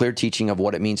 the clear teaching of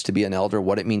what it means to be an elder,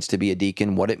 what it means to be a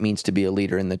deacon, what it means to be a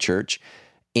leader in the church.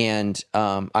 And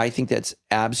I think that's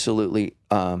absolutely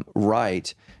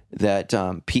right, that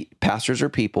pastors are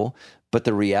people, but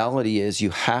the reality is you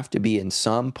have to be in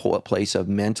some place of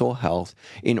mental health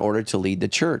in order to lead the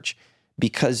church,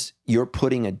 because you're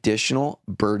putting additional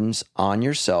burdens on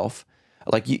yourself.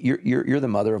 Like you're the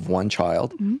mother of one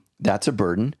child. Mm-hmm. That's a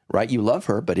burden, right? You love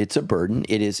her, but it's a burden.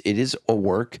 It is a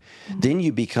work. Mm-hmm. Then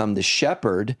you become the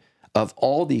shepherd of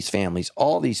all these families,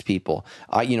 all these people.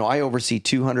 I oversee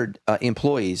 200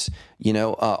 employees.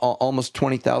 Almost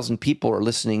 20,000 people are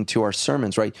listening to our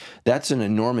sermons, right? That's an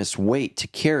enormous weight to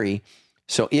carry.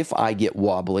 So if I get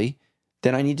wobbly,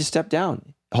 then I need to step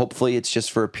down. Hopefully it's just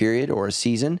for a period or a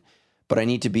season, but I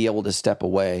need to be able to step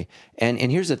away. And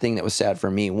here's the thing that was sad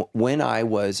for me. When I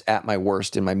was at my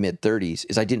worst in my mid-30s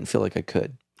is I didn't feel like I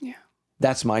could. Yeah.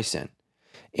 That's my sin.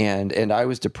 And I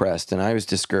was depressed and I was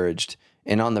discouraged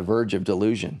and on the verge of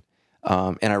delusion.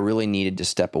 And I really needed to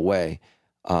step away.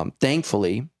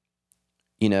 Thankfully,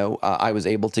 I was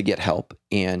able to get help,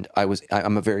 and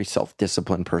I'm a very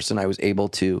self-disciplined person. I was able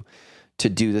to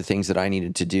do the things that I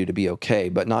needed to do to be okay.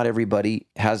 But not everybody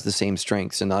has the same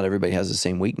strengths, and not everybody has the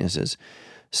same weaknesses.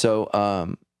 So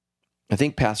I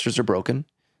think pastors are broken.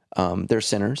 They're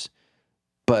sinners.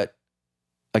 But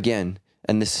again,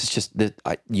 and this is just that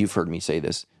you've heard me say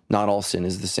this, not all sin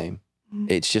is the same. Mm-hmm.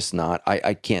 It's just not.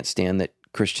 I can't stand that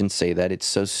Christians say that. It's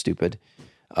so stupid.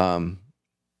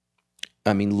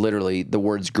 Literally, the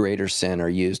words greater sin are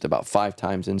used about 5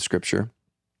 times in Scripture.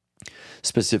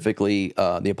 Specifically,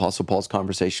 the Apostle Paul's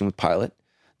conversation with Pilate.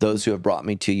 Those who have brought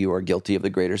me to you are guilty of the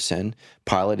greater sin.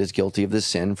 Pilate is guilty of the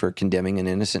sin for condemning an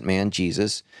innocent man,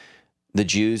 Jesus. The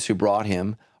Jews who brought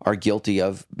him are guilty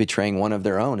of betraying one of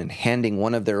their own and handing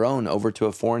one of their own over to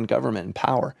a foreign government and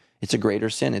power. It's a greater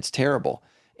sin. It's terrible.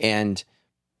 And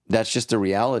that's just the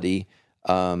reality.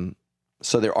 So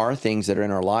there are things that are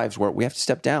in our lives where we have to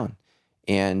step down.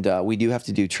 And we do have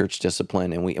to do church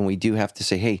discipline, and we do have to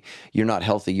say, hey, you're not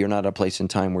healthy. You're not at a place in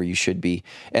time where you should be.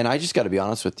 And I just got to be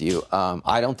honest with you.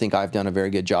 I don't think I've done a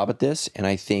very good job at this. And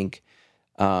I think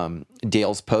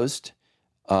Dale's post,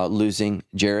 losing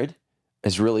Jared,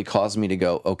 has really caused me to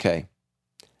go, okay,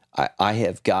 I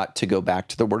have got to go back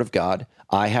to the Word of God.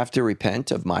 I have to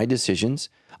repent of my decisions.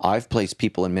 I've placed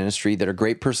people in ministry that are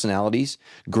great personalities,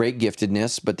 great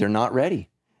giftedness, but they're not ready.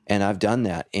 And I've done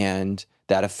that. And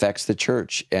that affects the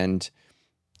church. And,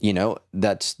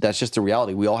 that's just the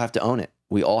reality. We all have to own it.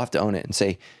 We all have to own it and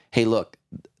say, hey, look,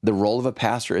 the role of a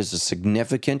pastor is a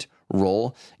significant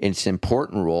role. It's an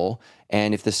important role.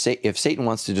 And if Satan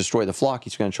wants to destroy the flock,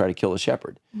 he's going to try to kill the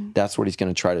shepherd. Mm-hmm. That's what he's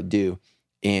going to try to do.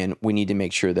 And we need to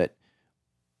make sure that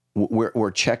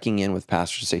we're checking in with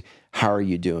pastors to say, how are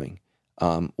you doing?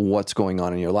 What's going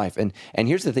on in your life? And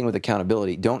here's the thing with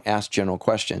accountability. Don't ask general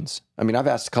questions. I've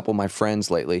asked a couple of my friends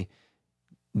lately,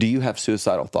 do you have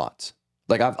suicidal thoughts?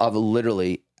 Like I've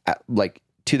literally,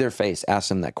 to their face, asked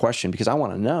them that question because I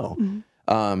want to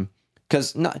know.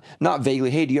 Because not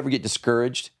vaguely, hey, do you ever get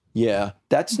discouraged? Yeah,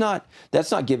 that's not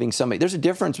giving somebody. There's a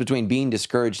difference between being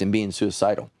discouraged and being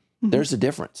suicidal. Mm-hmm. There's a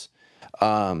difference.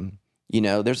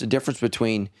 There's a difference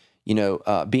between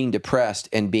being depressed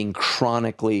and being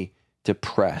chronically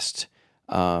depressed.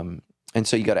 And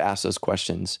so you got to ask those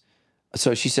questions.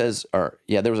 So she says,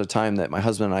 there was a time that my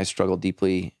husband and I struggled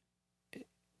deeply,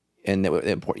 and that was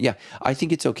important. Yeah, I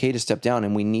think it's okay to step down,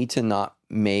 and we need to not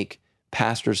make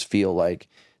pastors feel like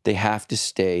they have to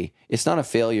stay. It's not a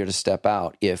failure to step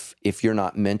out if you're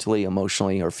not mentally,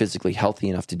 emotionally, or physically healthy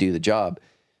enough to do the job.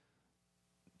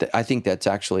 I think that's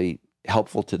actually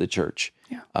helpful to the church.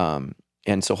 Yeah.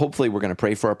 And so hopefully we're going to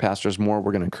pray for our pastors more.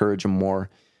 We're going to encourage them more.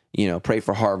 Pray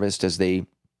for Harvest as they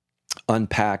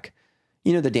unpack,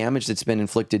 the damage that's been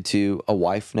inflicted to a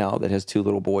wife now that has 2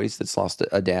 little boys that's lost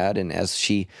a dad. And as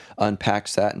she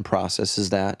unpacks that and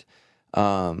processes that,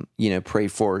 pray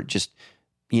for just,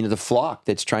 the flock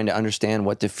that's trying to understand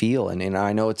what to feel. And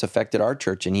I know it's affected our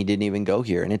church, and he didn't even go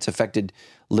here. And it's affected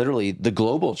literally the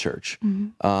global church.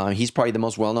 Mm-hmm. He's probably the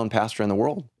most well-known pastor in the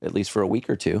world, at least for a week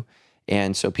or two.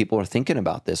 And so people are thinking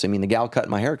about this. I mean, the gal cut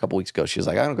my hair a couple weeks ago. She was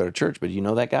like, I don't go to church, but you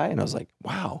know that guy? And I was like,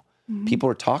 wow, people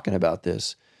are talking about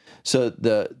this. So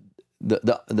the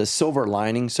silver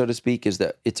lining, so to speak, is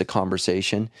that it's a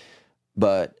conversation.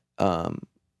 But let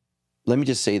me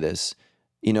just say this.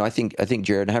 I think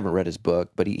Jared, I haven't read his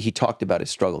book, but he talked about his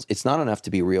struggles. It's not enough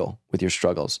to be real with your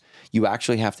struggles. You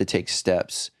actually have to take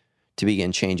steps to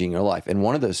begin changing your life. And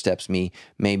one of those steps mean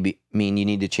you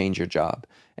need to change your job.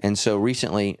 And so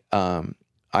recently,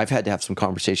 I've had to have some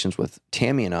conversations with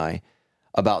Tammy and I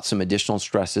about some additional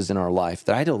stresses in our life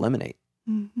that I had to eliminate.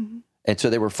 Mm-hmm. And so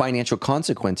there were financial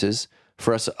consequences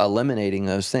for us eliminating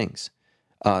those things,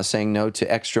 saying no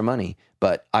to extra money,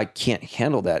 but I can't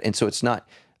handle that. And so it's not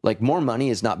like more money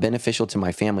is not beneficial to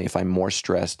my family if I'm more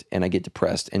stressed and I get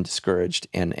depressed and discouraged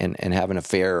and have an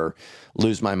affair or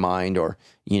lose my mind or,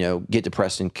 get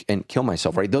depressed and kill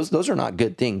myself, right? Those are not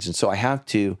good things. And so I have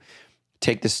to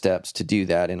take the steps to do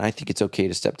that. And I think it's okay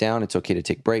to step down. It's okay to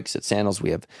take breaks. At Sandals, we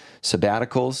have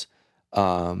sabbaticals.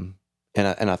 And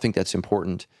I think that's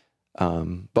important.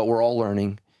 But we're all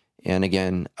learning. And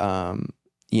again,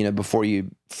 before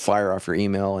you fire off your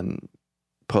email and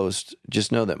post,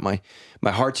 just know that my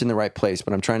heart's in the right place,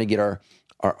 but I'm trying to get our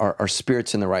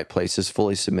spirits in the right places,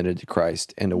 fully submitted to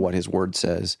Christ and to what his word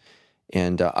says.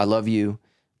 And I love you,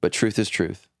 but truth is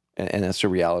truth. And that's the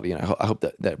reality. And I hope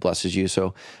that blesses you.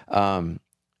 So come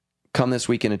this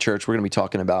weekend at church, we're going to be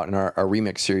talking about in our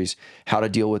remix series, how to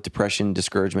deal with depression,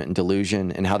 discouragement, and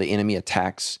delusion, and how the enemy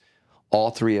attacks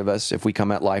all 3 of us if we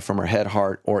come at life from our head,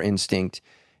 heart, or instinct.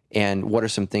 And what are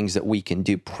some things that we can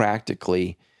do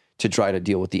practically to try to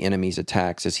deal with the enemy's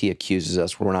attacks as he accuses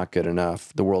us we're not good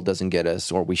enough, the world doesn't get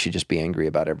us, or we should just be angry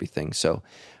about everything. So,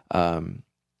 I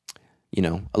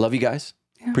love you guys.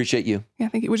 Yeah. Appreciate you. Yeah,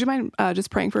 thank you. Would you mind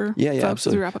just praying for folks absolutely.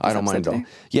 As we wrap up this I don't mind at all.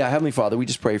 Yeah, Heavenly Father, we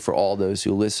just pray for all those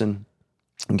who listen.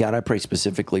 And God, I pray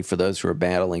specifically for those who are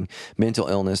battling mental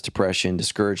illness, depression,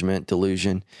 discouragement,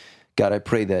 delusion. God, I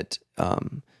pray that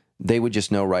they would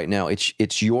just know right now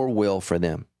it's your will for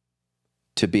them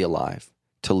to be alive,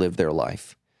 to live their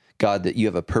life. God, that you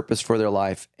have a purpose for their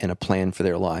life and a plan for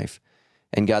their life.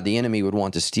 And God, the enemy would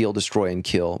want to steal, destroy, and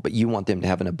kill, but you want them to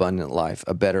have an abundant life,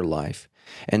 a better life.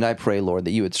 And I pray, Lord,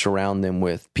 that you would surround them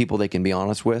with people they can be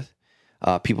honest with,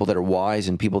 people that are wise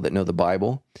and people that know the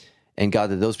Bible. And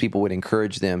God, that those people would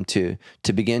encourage them to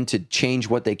begin to change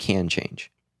what they can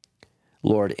change,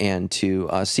 Lord, and to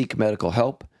seek medical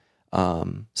help,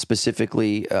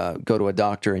 specifically go to a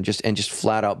doctor and just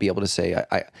flat out be able to say,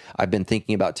 I've been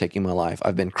thinking about taking my life.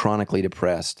 I've been chronically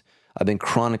depressed. I've been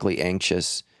chronically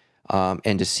anxious,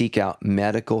 and to seek out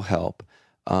medical help,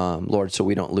 Lord, so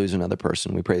we don't lose another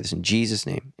person. We pray this in Jesus'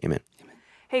 name. Amen.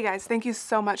 Hey guys, thank you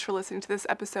so much for listening to this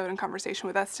episode and conversation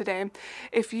with us today.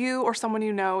 If you or someone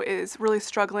you know is really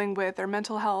struggling with their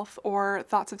mental health or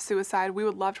thoughts of suicide, we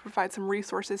would love to provide some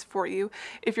resources for you.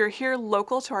 If you're here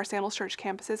local to our Sandals Church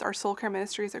campuses, our Soul Care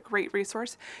Ministry is a great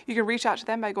resource. You can reach out to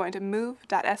them by going to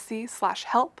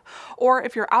move.sc/help. Or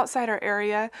if you're outside our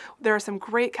area, there are some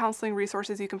great counseling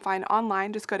resources you can find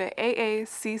online. Just go to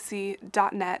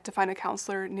aacc.net to find a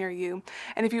counselor near you.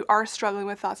 And if you are struggling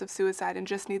with thoughts of suicide and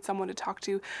just need someone to talk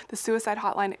to, the suicide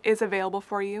hotline is available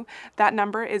for you. That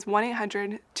number is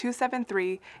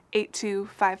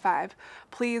 1-800-273-8255.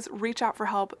 Please reach out for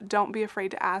help. Don't be afraid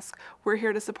to ask. We're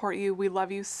here to support you. We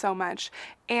love you so much.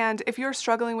 And if you're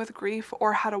struggling with grief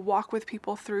or how to walk with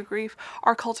people through grief,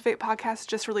 our Cultivate podcast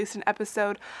just released an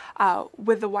episode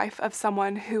with the wife of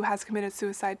someone who has committed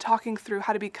suicide, talking through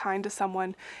how to be kind to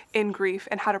someone in grief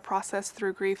and how to process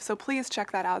through grief. So please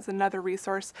check that out as another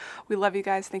resource. We love you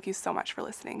guys. Thank you so much for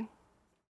listening.